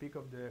think the peak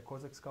of the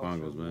Cossack culture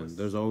Mongols, man. was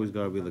There's always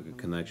got to be like a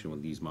connection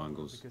with these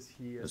Mongols. Because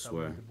he I established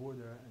swear. the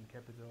border and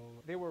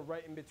capital. They were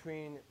right in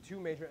between two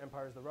major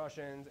empires, the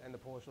Russians and the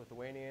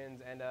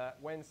Polish-Lithuanians, and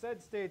when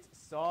said states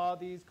saw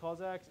these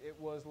Cossacks, it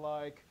was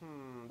like,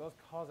 those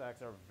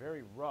Cossacks are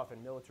very rough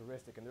and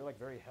militaristic, and they're like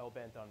very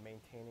hell-bent on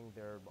maintaining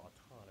their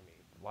autonomy.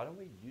 Why don't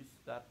we use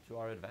that to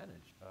our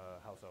advantage?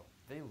 How so?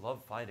 They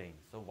love fighting,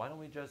 so why don't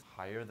we just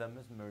hire them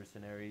as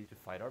mercenaries to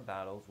fight our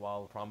battles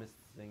while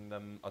promising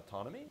them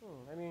autonomy?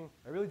 I mean,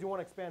 I really do want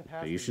to expand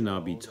past. You should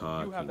not be You have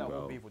talking, that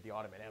whole bro. beef with the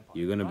Ottoman Empire.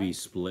 You're gonna be right?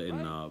 splitting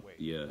Right? up. Wait,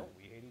 Yeah. Don't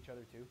we hate each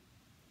other too?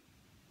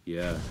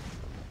 Yeah.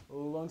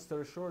 Long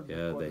story short, the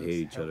Yeah, they Cossacks hate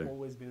each have other.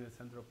 always been a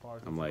central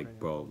part I'm of like, Ukrainian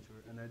bro,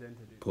 culture and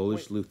identity.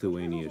 Polish Wait,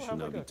 Lithuania don't you should have,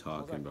 not like, be a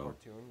talking, Cossack bro.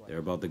 cartoon, like They're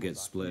about to get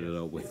Cossack? split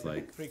up with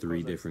like Three three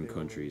Cossacks, different they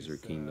countries or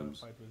always, kingdoms.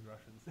 fight with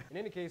Russians. In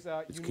any case,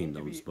 It's you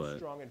kingdoms, need to but be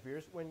strong and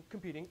fierce when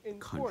competing in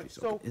countries. sports.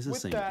 So Okay, it's the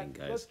with same that, thing,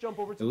 guys. let's jump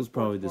over to It was the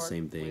probably sports the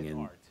same part thing with in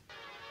art.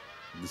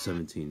 the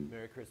 17th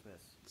Merry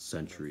Christmas.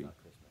 century. No, it's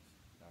not Christmas.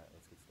 All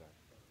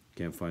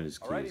Can't find his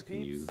keys. Alrighty,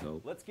 Can you peeps,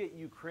 help? let's get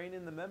Ukraine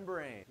in the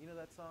membrane. You know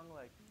that song,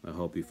 like? I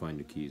hope you find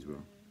the keys, bro.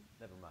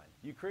 Never mind.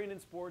 Ukrainian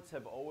sports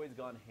have always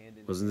gone hand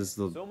in Wasn't hand. this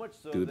the So much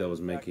so dude that was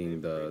in fact making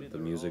they've the created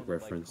their music own,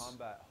 reference? Like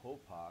combat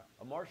hopok,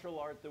 a martial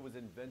art that was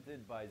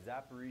invented by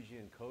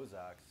Zaporizhian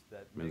Cossacks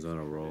that Man's mixed on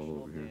a roll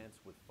traditional over here. dance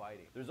with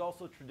fighting. There's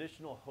also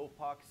traditional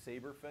hopok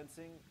saber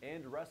fencing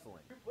and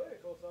wrestling. You played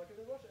a Cossack in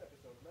the Russia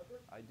episode,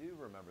 remember? I do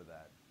remember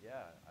that.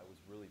 Yeah, I was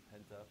really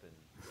pent up and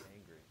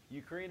angry.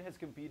 Ukraine has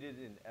competed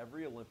in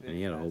every Olympics. And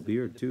he had a as whole an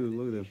beard, too. independent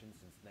Look at him. nation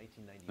since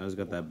 1994. Now he's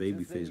got that baby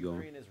Since then, face going.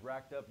 Ukraine has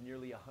racked up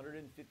nearly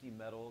 150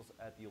 medals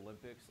at the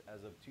Olympics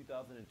as of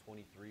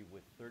 2023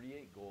 with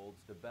 38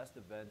 golds, the best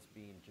events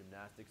being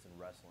gymnastics and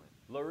wrestling.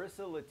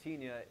 Larissa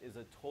Latinia is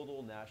a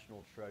total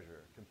national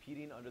treasure,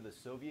 competing under the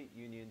Soviet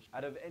Union.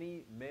 Out of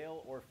any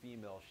male or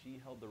female, she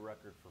held the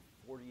record for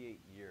 48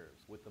 years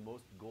with the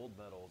most gold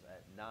medals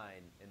at 9,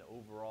 and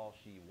overall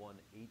she won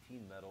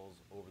 18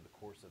 medals over the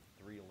course of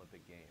 3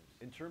 Olympic Games.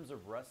 In terms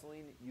of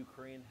wrestling,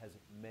 Ukraine has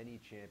many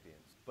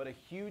champions, but a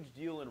huge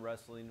deal in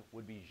wrestling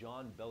would be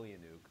Jean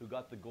Belianuk, who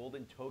got the gold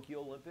in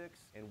Tokyo Olympics,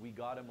 and we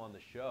got him on the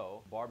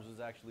show. Barbs was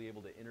actually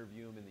able to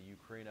interview him in the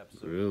Ukraine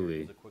episode. Really?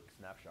 Here's a quick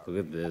snapshot.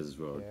 Look at this,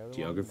 bro. Hey everyone,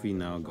 Geography my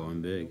name now is going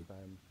Jean big. Belianuk.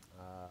 I'm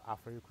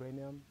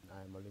Afro-Ukrainian.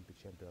 I'm Olympic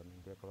champion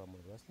in Greco-Roman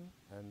wrestling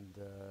and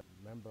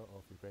member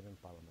of Ukrainian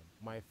parliament.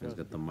 My He's first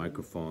got the big win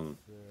microphone.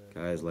 was,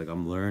 Guys, like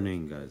I'm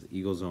learning, guys.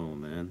 Eagle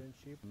Zone, man.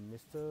 championship.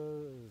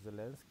 Mr.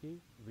 Zelensky,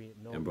 we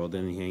know. And bro,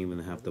 then he ain't even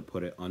have to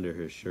put it under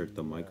his shirt,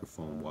 the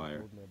microphone wire.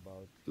 told me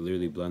about It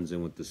literally blends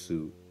in with the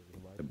suit,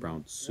 the brown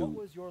What suit.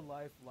 was your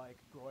life like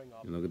growing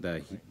up? And look at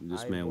that.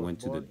 This I man was went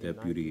to the born in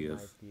deputy of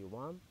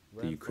 1991, the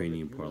when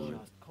Ukrainian Soviet parliament.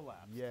 Union Just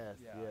collapsed. Yes,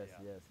 Yeah, yes,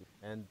 yeah. yes.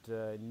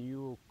 And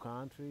new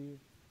country,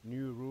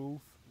 new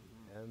rules,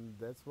 and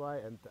that's why.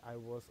 And I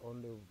was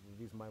only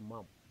with my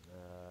mom,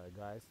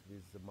 guys,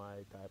 with my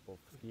type of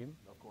skin.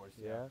 Of course,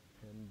 Yeah,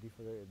 and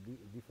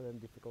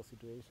different difficult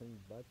situation.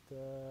 But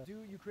Do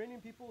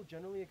Ukrainian people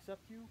generally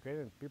accept you?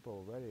 Ukrainian people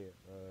very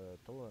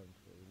tolerant,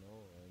 you know,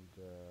 and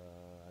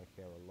I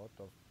have a lot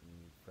of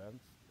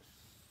friends.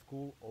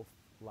 School of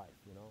life,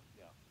 you know.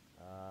 Yeah.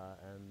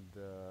 And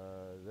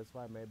that's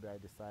why maybe I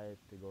decided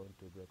to go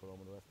into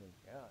Greco-Roman wrestling.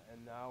 Yeah, and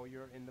now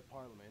you're in the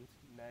parliament.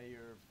 Now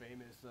you're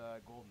famous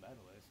gold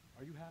medalist.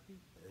 Are you happy?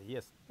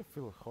 Yes, I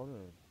feel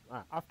honored.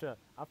 After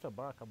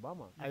Barack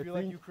Obama, You I feel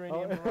like think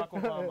Ukrainian Barack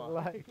Obama.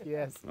 like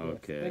yes.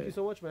 Okay. Thank you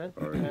so much, man.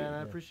 Alright. And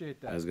I appreciate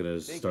that. I was gonna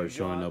Thank start you,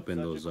 showing John. up in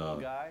Such a those cool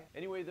guy.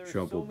 Anyway, there's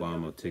Trump so many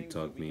Obama other things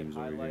TikTok that we can memes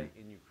over highlight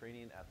here. in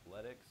Ukrainian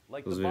athletics,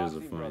 like Those the videos are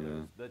boxing funny,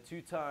 brothers, though. the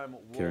two-time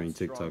Carrying world's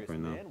TikTok strongest right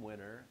now. man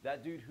winner,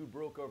 that dude who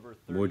broke over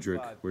Modric.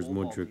 35 Where's pole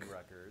vaulting Modric?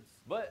 records.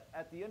 But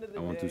at the end of the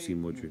I want day, to see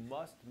Modric. you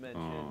must mention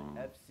Aw.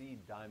 FC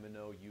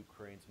Dynamo,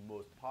 Ukraine's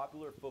most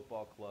popular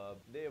football club.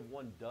 They have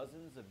won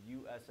dozens of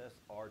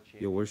USSR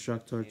championships. Yo, where's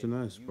Shakhtar and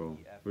tonight, bro?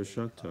 UEFA Where's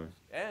Shakhtar?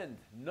 Cups. And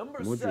number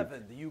Modric.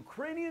 7, the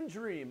Ukrainian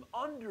dream,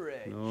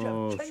 Andrei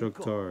No, Shevchenko,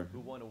 Shakhtar. who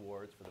won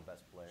awards for the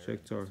best player. and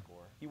Shakhtar. best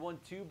scorer. He won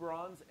 2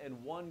 bronze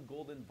and 1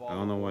 golden ball. I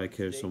don't know why I awards.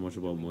 care so Today much he's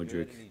about doing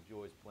good Modric. and he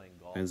enjoys playing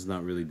golf. And it's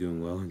not really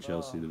doing well in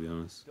Chelsea, to be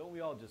honest. Don't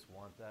we all just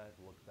want that?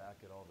 Look back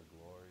at all the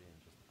glory and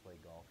just play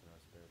golf in our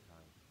spare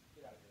time.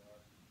 Get out of here,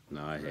 Art.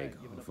 No, I hate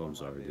Giving golf. up on I'm my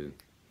sorry, baby. dude.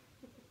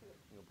 I'm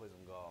gonna play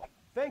some golf.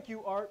 Thank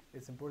you, Art.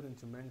 It's important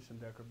to mention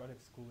the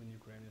acrobatic school in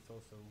Ukraine is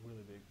also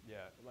really big. Yeah,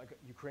 like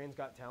Ukraine's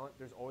Got Talent,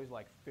 there's always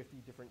like 50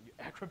 different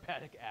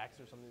acrobatic acts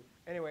or something.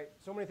 Anyway,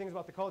 so many things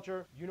about the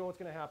culture. You know what's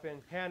going to happen.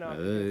 Hannah.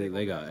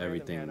 They got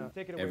everything.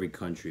 Take it away Every with the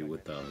culture country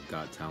with segment. the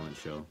Got Talent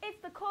show.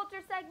 It's the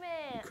culture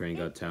segment. Ukraine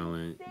Got It's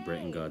Talent, insane.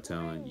 Britain Got We're in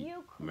Talent,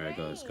 Ukraine.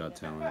 America's Got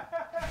Talent.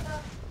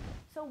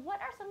 So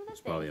what are some of the It's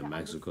things probably a that are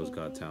Mexico's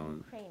Got distinctly Talent.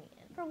 Ukrainian?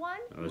 For one,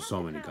 Oh, there's you so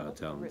have to many kind of Got look at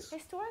the Talents.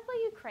 roots. Historically,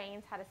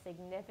 Ukraine's had a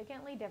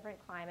significantly different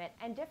climate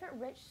and different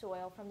rich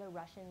soil from the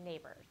Russian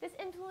neighbors. This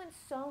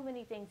influenced so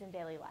many things in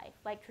daily life,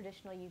 like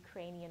traditional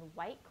Ukrainian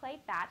white clay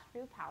thatched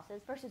roof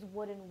houses versus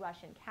wooden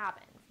Russian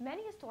cabins.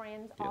 Many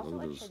historians Yeah, also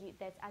look at those attribute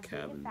this as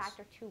being a cabins.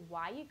 factor to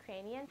why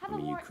Ukrainians have I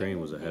mean, a more Ukraine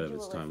was ahead of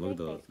its time. Look at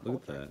individualistic those.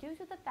 Look at culture that. due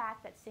to the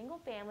fact that single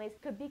families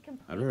could be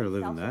completely I'd rather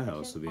live in that self-sufficient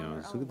house, to be on their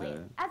honest. own Look at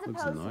land, that. as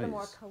Looks opposed to the more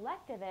nice.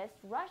 collectivist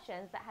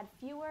Russians that had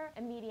fewer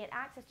immediate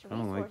access to I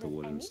don't like resources the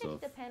wooden and needed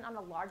stuff. to depend on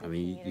a larger I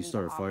mean, you community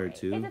start a to fire operate.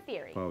 too. It's a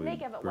theory. Probably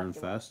Make of it burn what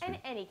you will. faster. In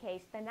any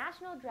case, the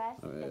national dress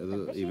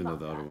is even the though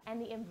the other vyshyvanka, one-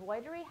 and the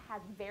embroidery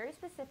has very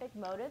specific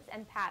motives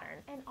and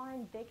patterns and are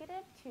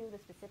indicative to the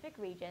specific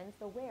regions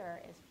the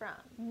wearer is from.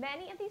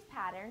 Many of these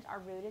patterns are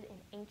rooted in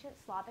ancient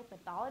Slavic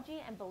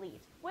mythology and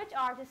beliefs, which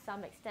are to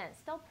some extent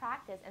still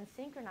practiced and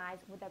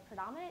synchronized with the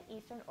predominant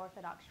Eastern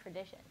Orthodox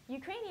tradition.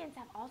 Ukrainians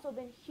have also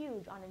been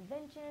huge on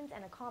inventions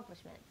and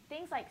accomplishments.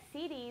 Things like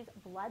CD's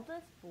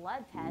bloodless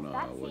blood test, No, I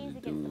vaccines wouldn't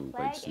vaccines against the do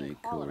plague White and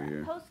Snake cholera, over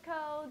here.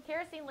 postcode,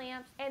 kerosene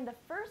lamps, and the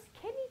first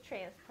kidney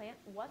transplant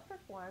was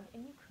performed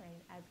in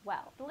Ukraine as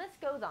well. The list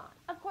goes on.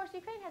 Of course,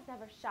 Ukraine has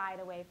never shied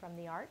away from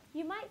the art.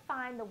 You might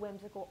find the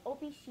whimsical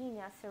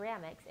Opishina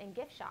ceramics in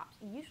gift shops,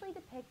 usually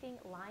depicting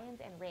lions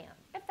and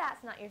rams. If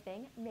that's not your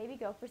thing, maybe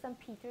go for some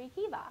P3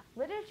 Kiva.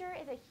 Literature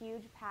is a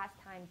huge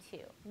pastime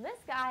too. This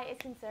guy is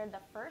considered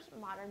the first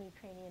modern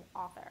Ukrainian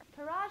author.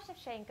 Taras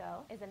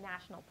Shevchenko is a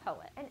national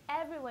poet, and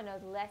everyone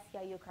knows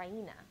Lesya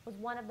Ukraina was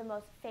one of the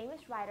most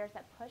famous writers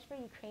that pushed for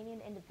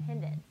Ukrainian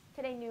independence.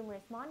 Today,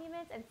 numerous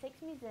monuments and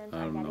 6 museums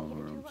are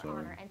dedicated to her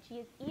honor, and she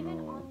is even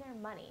on their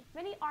money.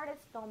 Many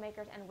artists,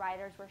 filmmakers, and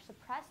writers were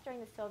suppressed during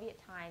the Soviet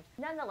times.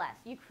 Nonetheless,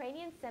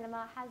 Ukrainian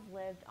cinema has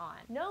lived on.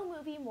 No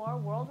movie more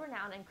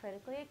world-renowned and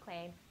critically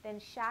acclaimed than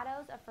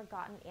Shadows of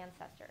Forgotten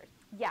Ancestors.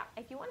 Yeah,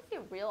 if you want to see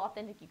real,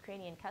 authentic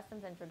Ukrainian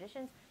customs and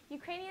traditions,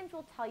 Ukrainians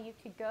will tell you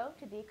to go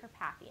to the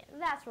Carpathian.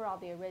 That's where all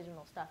the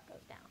original stuff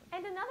goes down.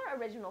 And another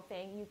original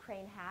thing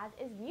Ukraine has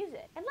is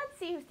music. And let's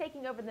see who's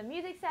taking over the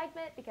music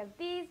segment, because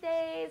these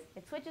days,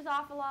 it switches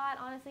off a lot.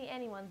 Honestly,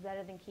 anyone's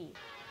better than Keith.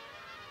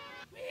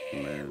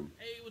 Man.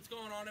 Hey, what's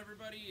going on,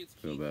 everybody? It's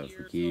Feel Keith bad here.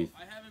 for Keith.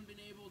 So I haven't been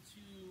able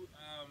to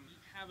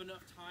have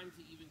enough time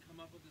to even come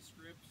up with a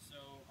script,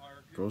 so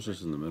our Bro's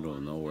just in the middle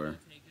of nowhere.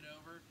 take it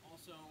over.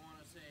 Also, I want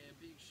to say a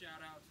big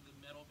shout out to the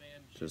metal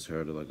band. Just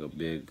heard of like a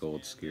big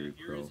gold scary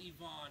Here's crow.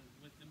 Yvonne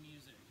with the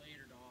music.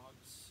 Later,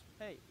 dogs.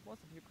 Hey,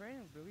 most of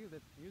Ukrainians believe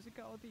that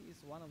musicality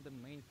is one of the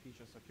main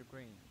features of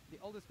Ukraine. The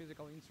oldest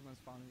musical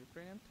instruments found in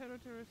Ukrainian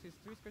territories is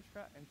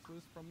triskotchka and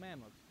flutes from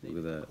mammoth. Look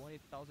at that.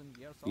 20,000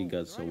 years He old. got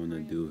There are someone to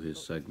do Ukrainian his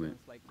musical segment.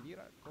 instruments like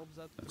lira,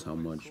 kobzat, That's how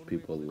trubka, much surmi,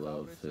 people liutauras,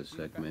 love his sipivka,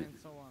 segment. and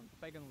so on.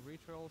 Pagan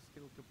rituals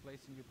still took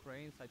place in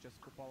Ukraine, such as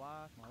kupola,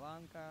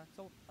 malanka.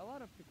 So a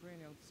lot of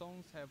Ukrainian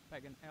songs have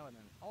pagan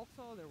elements.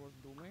 Also, there was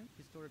dumy,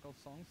 historical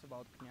songs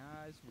about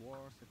knyaz,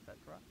 wars, etc.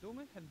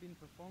 Dumy had been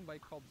performed by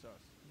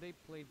kobzars. They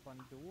played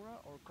bandura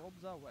or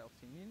kobza while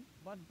singing,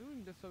 but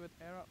during the Soviet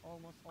era,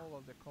 almost all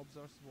of the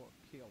kobzars were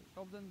killed.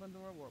 Kobza and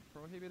bandura were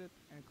prohibited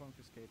and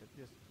confiscated,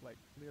 just like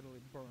literally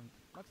burned.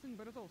 Maxim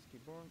Berezovsky,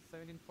 born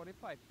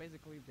 1745,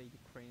 basically the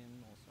Ukrainian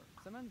Mozart.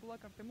 Semen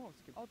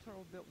Bulak-Artemovsky, author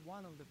of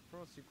one of the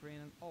first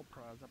Ukrainian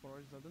opera,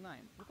 Zaporozhye the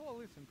Nine. Mykola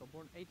Lysenko,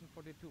 born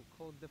 1842,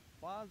 called the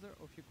father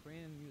of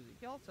Ukrainian music.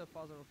 He also a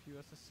father of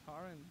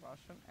USSR and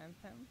Russian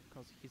anthem,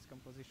 because his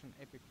composition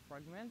Epic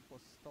Fragment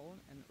was stolen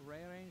and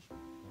rearranged.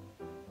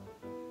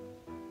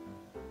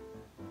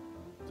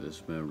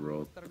 This man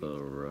wrote the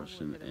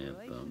Russian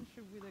anthem.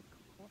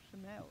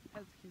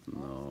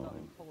 No.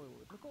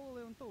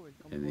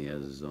 And he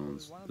has his own,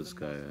 this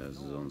guy has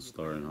his own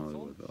star in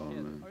Hollywood. Oh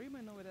man. Or you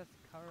may know it as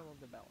Carol of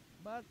the Bell.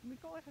 But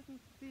Mykola hasn't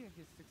seen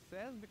his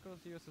success because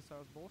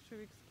USSR's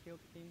Bolsheviks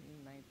killed him in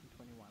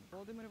 1921.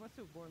 Volodymyr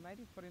Vasyuk, born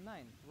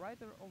 1949,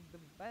 writer of the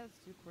best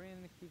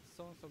Ukrainian hit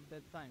songs of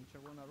that time,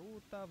 Chervona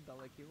Ruta,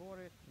 Vdaleky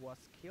Gori, was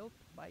killed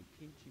by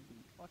KGB.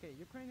 Okay,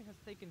 Ukraine has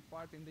taken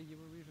part in the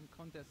Eurovision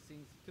contest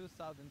since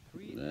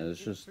 2003. Yeah, it's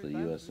just the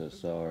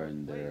USSR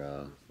and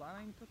their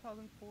Ruslana in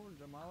 2004,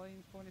 Jamala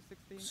in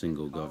 2016,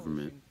 single Kaurush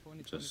government in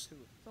 2022. just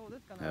So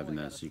that's kinda having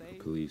all I that gotta secret say.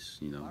 police,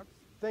 you know.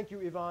 Thank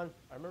you, Yvonne.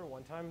 I remember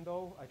one time,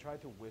 though, I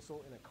tried to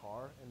whistle in a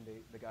car, and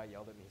the guy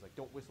yelled at me. He's like,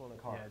 don't whistle in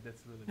a car. Yeah,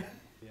 that's really bad.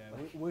 Yeah,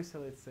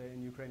 whistle, it's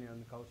in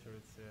Ukrainian culture,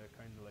 it's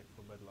kind of like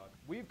for bad luck.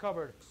 We've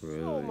covered so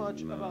Really?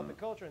 much Nah. about the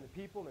culture and the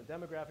people and the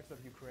demographics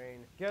of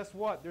Ukraine. Guess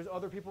what? There's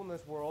other people in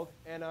this world,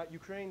 and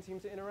Ukraine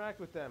seems to interact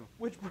with them.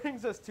 Which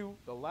brings us to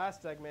the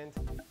last segment.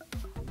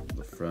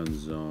 The friend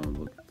zone,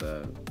 look at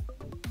that.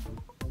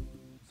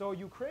 So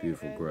Ukraine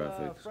Beautiful and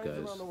graphics, friends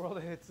guys. around the world,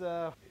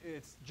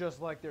 it's just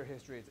like their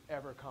history. It's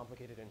ever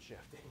complicated and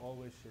shifting.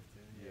 Always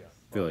shifting, yes.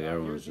 I feel like Here's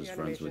everyone's the just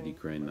friends with animation.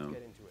 Ukraine Let's now.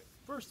 get into it.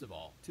 First of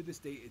all, to this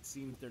day, it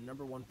seems their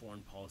 #1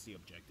 foreign policy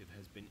objective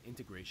has been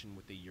integration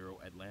with the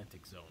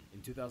Euro-Atlantic zone.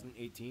 In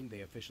 2018,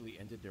 they officially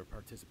ended their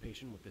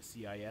participation with the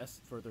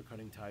CIS, further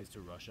cutting ties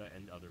to Russia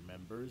and other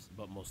members,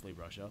 but mostly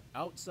Russia.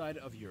 Outside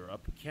of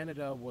Europe,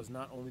 Canada was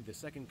not only the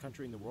second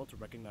country in the world to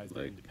recognize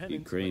their Like, independence,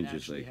 Ukraine but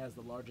just, actually like, has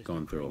the largest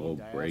going through a whole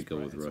Ukrainian breakup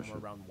diaspora with at Russia.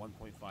 somewhere around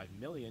 1.5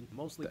 million,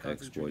 mostly The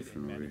concentrated in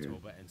ex-boyfriend over here.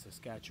 Manitoba and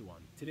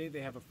Saskatchewan. Today,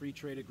 they have a free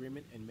trade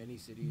agreement, and many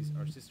cities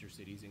are sister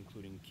cities,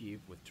 including Kyiv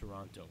with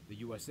Toronto. The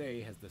USA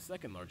has the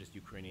second largest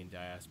Ukrainian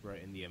diaspora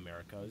in the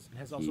Americas and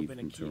has also Kyiv been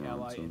a and key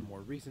ally Toronto. in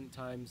more recent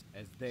times,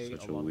 as they,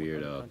 Such a along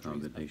weird, with other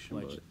countries, have combination,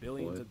 pledged but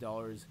billions boy. of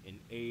dollars in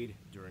aid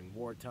during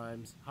war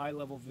times.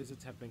 High-level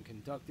visits have been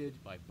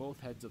conducted by both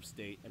heads of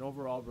state, and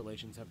overall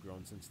relations have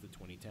grown since the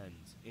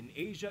 2010s. In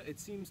Asia, it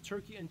seems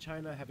Turkey and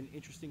China have an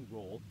interesting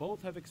role.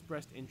 Both have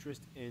expressed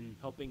interest in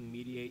helping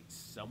mediate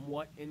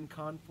somewhat in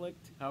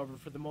conflict. However,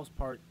 for the most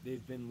part,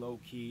 they've been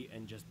low-key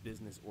and just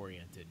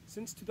business-oriented.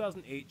 Since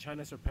 2008,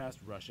 China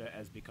surpassed Russia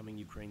as becoming becoming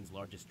Ukraine's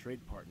largest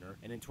trade partner,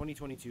 and in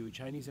 2022,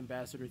 Chinese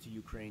ambassador to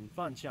Ukraine,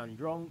 Fan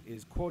Qianrong,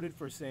 is quoted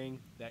for saying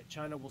that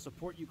China will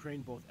support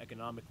Ukraine both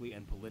economically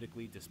and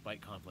politically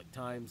despite conflict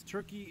times.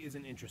 Turkey is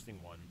an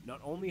interesting one. Not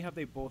only have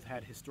they both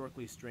had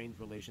historically strained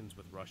relations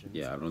with Russians,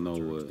 yeah, I don't know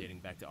Turks what dating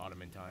back to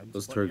Ottoman times,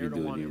 what's but Turkey Erdogan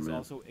doing here, is man?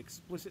 also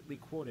explicitly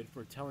quoted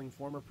for telling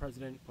former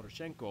President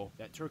Poroshenko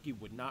that Turkey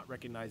would not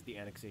recognize the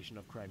annexation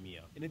of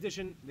Crimea. In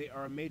addition, they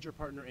are a major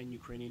partner in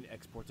Ukrainian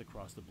exports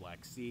across the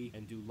Black Sea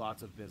and do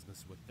lots of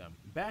business with them.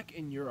 Back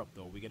in Europe,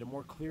 though, we get a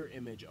more clear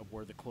image of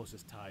where the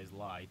closest ties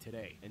lie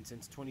today. And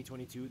since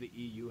 2022, the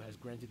EU has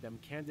granted them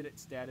candidate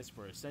status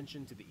for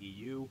accession to the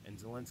EU, and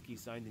Zelensky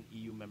signed an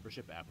EU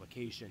membership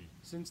application.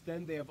 Since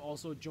then, they have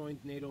also joined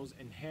NATO's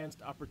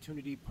Enhanced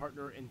Opportunity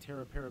Partner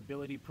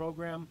Interoperability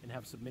Program and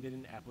have submitted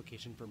an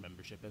application for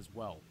membership as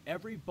well.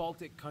 Every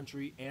Baltic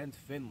country and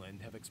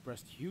Finland have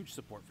expressed huge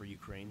support for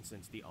Ukraine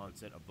since the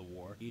onset of the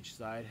war. Each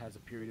side has a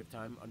period of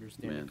time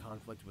understanding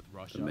conflict with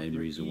Russia. The main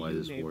Their reason why EU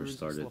this war neighbors,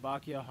 started,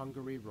 Slovakia,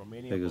 Hungary,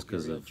 Romania, I think it's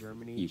because Bulgaria, of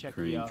Germany,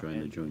 Ukraine Czechia, trying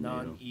to and join NATO.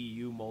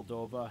 non-EU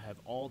Moldova have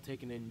all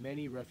taken in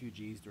many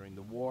refugees during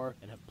the war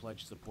and have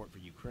pledged support for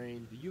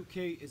Ukraine. The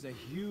UK is a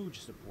huge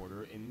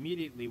supporter.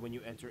 Immediately when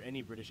you enter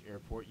any British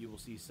airport, you will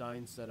see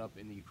signs set up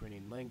in the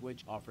Ukrainian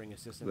language offering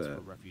assistance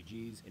for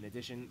refugees. In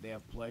addition, they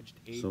have pledged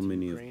aid so to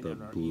many Ukraine of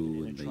and the are even blue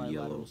in a and the trilateral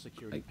yellow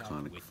security pact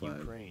iconic with flag.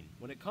 Ukraine.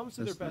 When it comes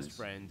to That's their best nice.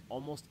 friend,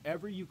 almost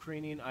every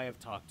Ukrainian I have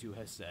talked to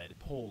has said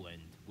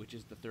Poland, which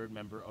is the third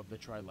member of the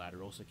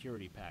Trilateral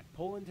Security Pact.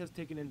 Poland has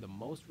taken in the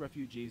most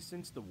refugees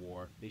since the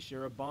war. They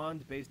share a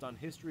bond based on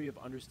history of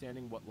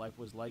understanding what life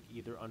was like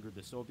either under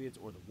the Soviets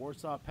or the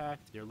Warsaw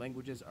Pact. Their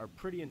languages are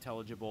pretty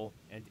intelligible,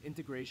 and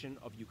integration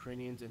of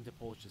Ukrainians into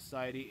Polish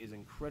society is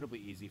incredibly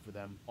easy for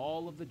them.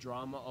 All of the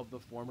drama of the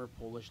former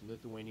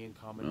Polish-Lithuanian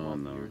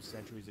Commonwealth years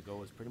centuries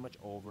ago is pretty much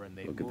over, and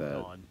they've Look at moved that.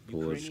 on.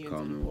 Polish Ukrainians and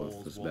Commonwealth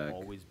Poles is will back.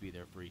 always be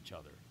there for each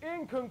other.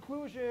 In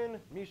conclusion,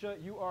 Misha,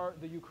 you are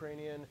the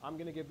Ukrainian. I'm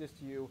going to give this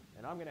to you,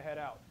 and I'm going to head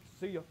out.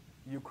 See ya.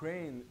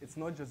 Ukraine, it's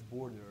not just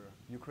border.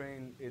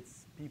 Ukraine,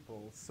 it's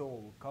people,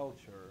 soul,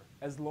 culture.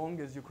 As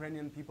long as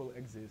Ukrainian people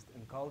exist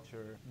and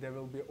culture, there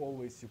will be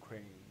always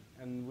Ukraine.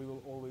 And we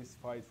will always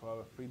fight for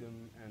our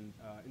freedom and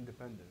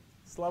independence.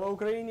 Slava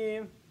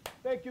Ukraini!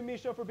 Thank you,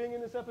 Misha, for being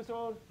in this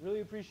episode.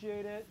 Really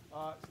appreciate it.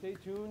 Stay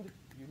tuned.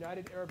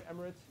 United Arab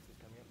Emirates is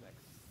coming up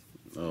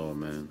next. Oh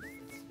man,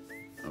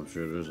 I'm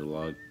sure there's a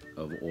lot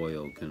of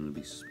oil going to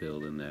be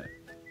spilled in that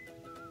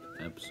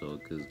episode,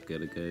 because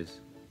get it,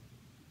 guys?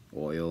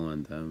 Oil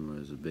on them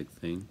is a big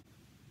thing.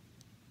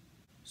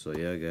 So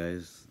yeah,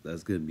 guys,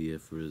 that's gonna be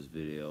it for this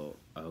video.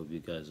 I hope you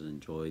guys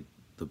enjoyed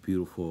the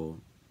beautiful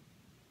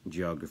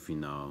Geography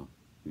Now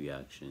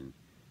reaction.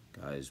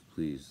 Guys,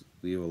 please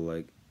leave a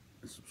like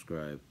and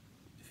subscribe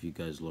if you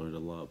guys learned a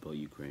lot about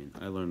Ukraine.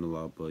 I learned a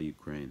lot about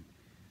Ukraine,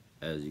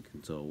 as you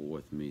can tell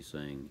with me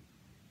saying,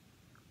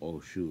 oh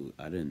shoot,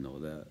 I didn't know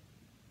that.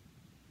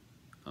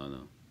 I don't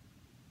know.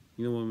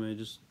 You know what, man?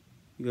 Just,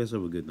 you guys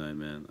have a good night,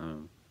 man.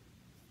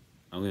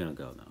 I'm gonna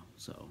go now.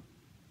 So,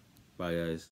 bye, guys.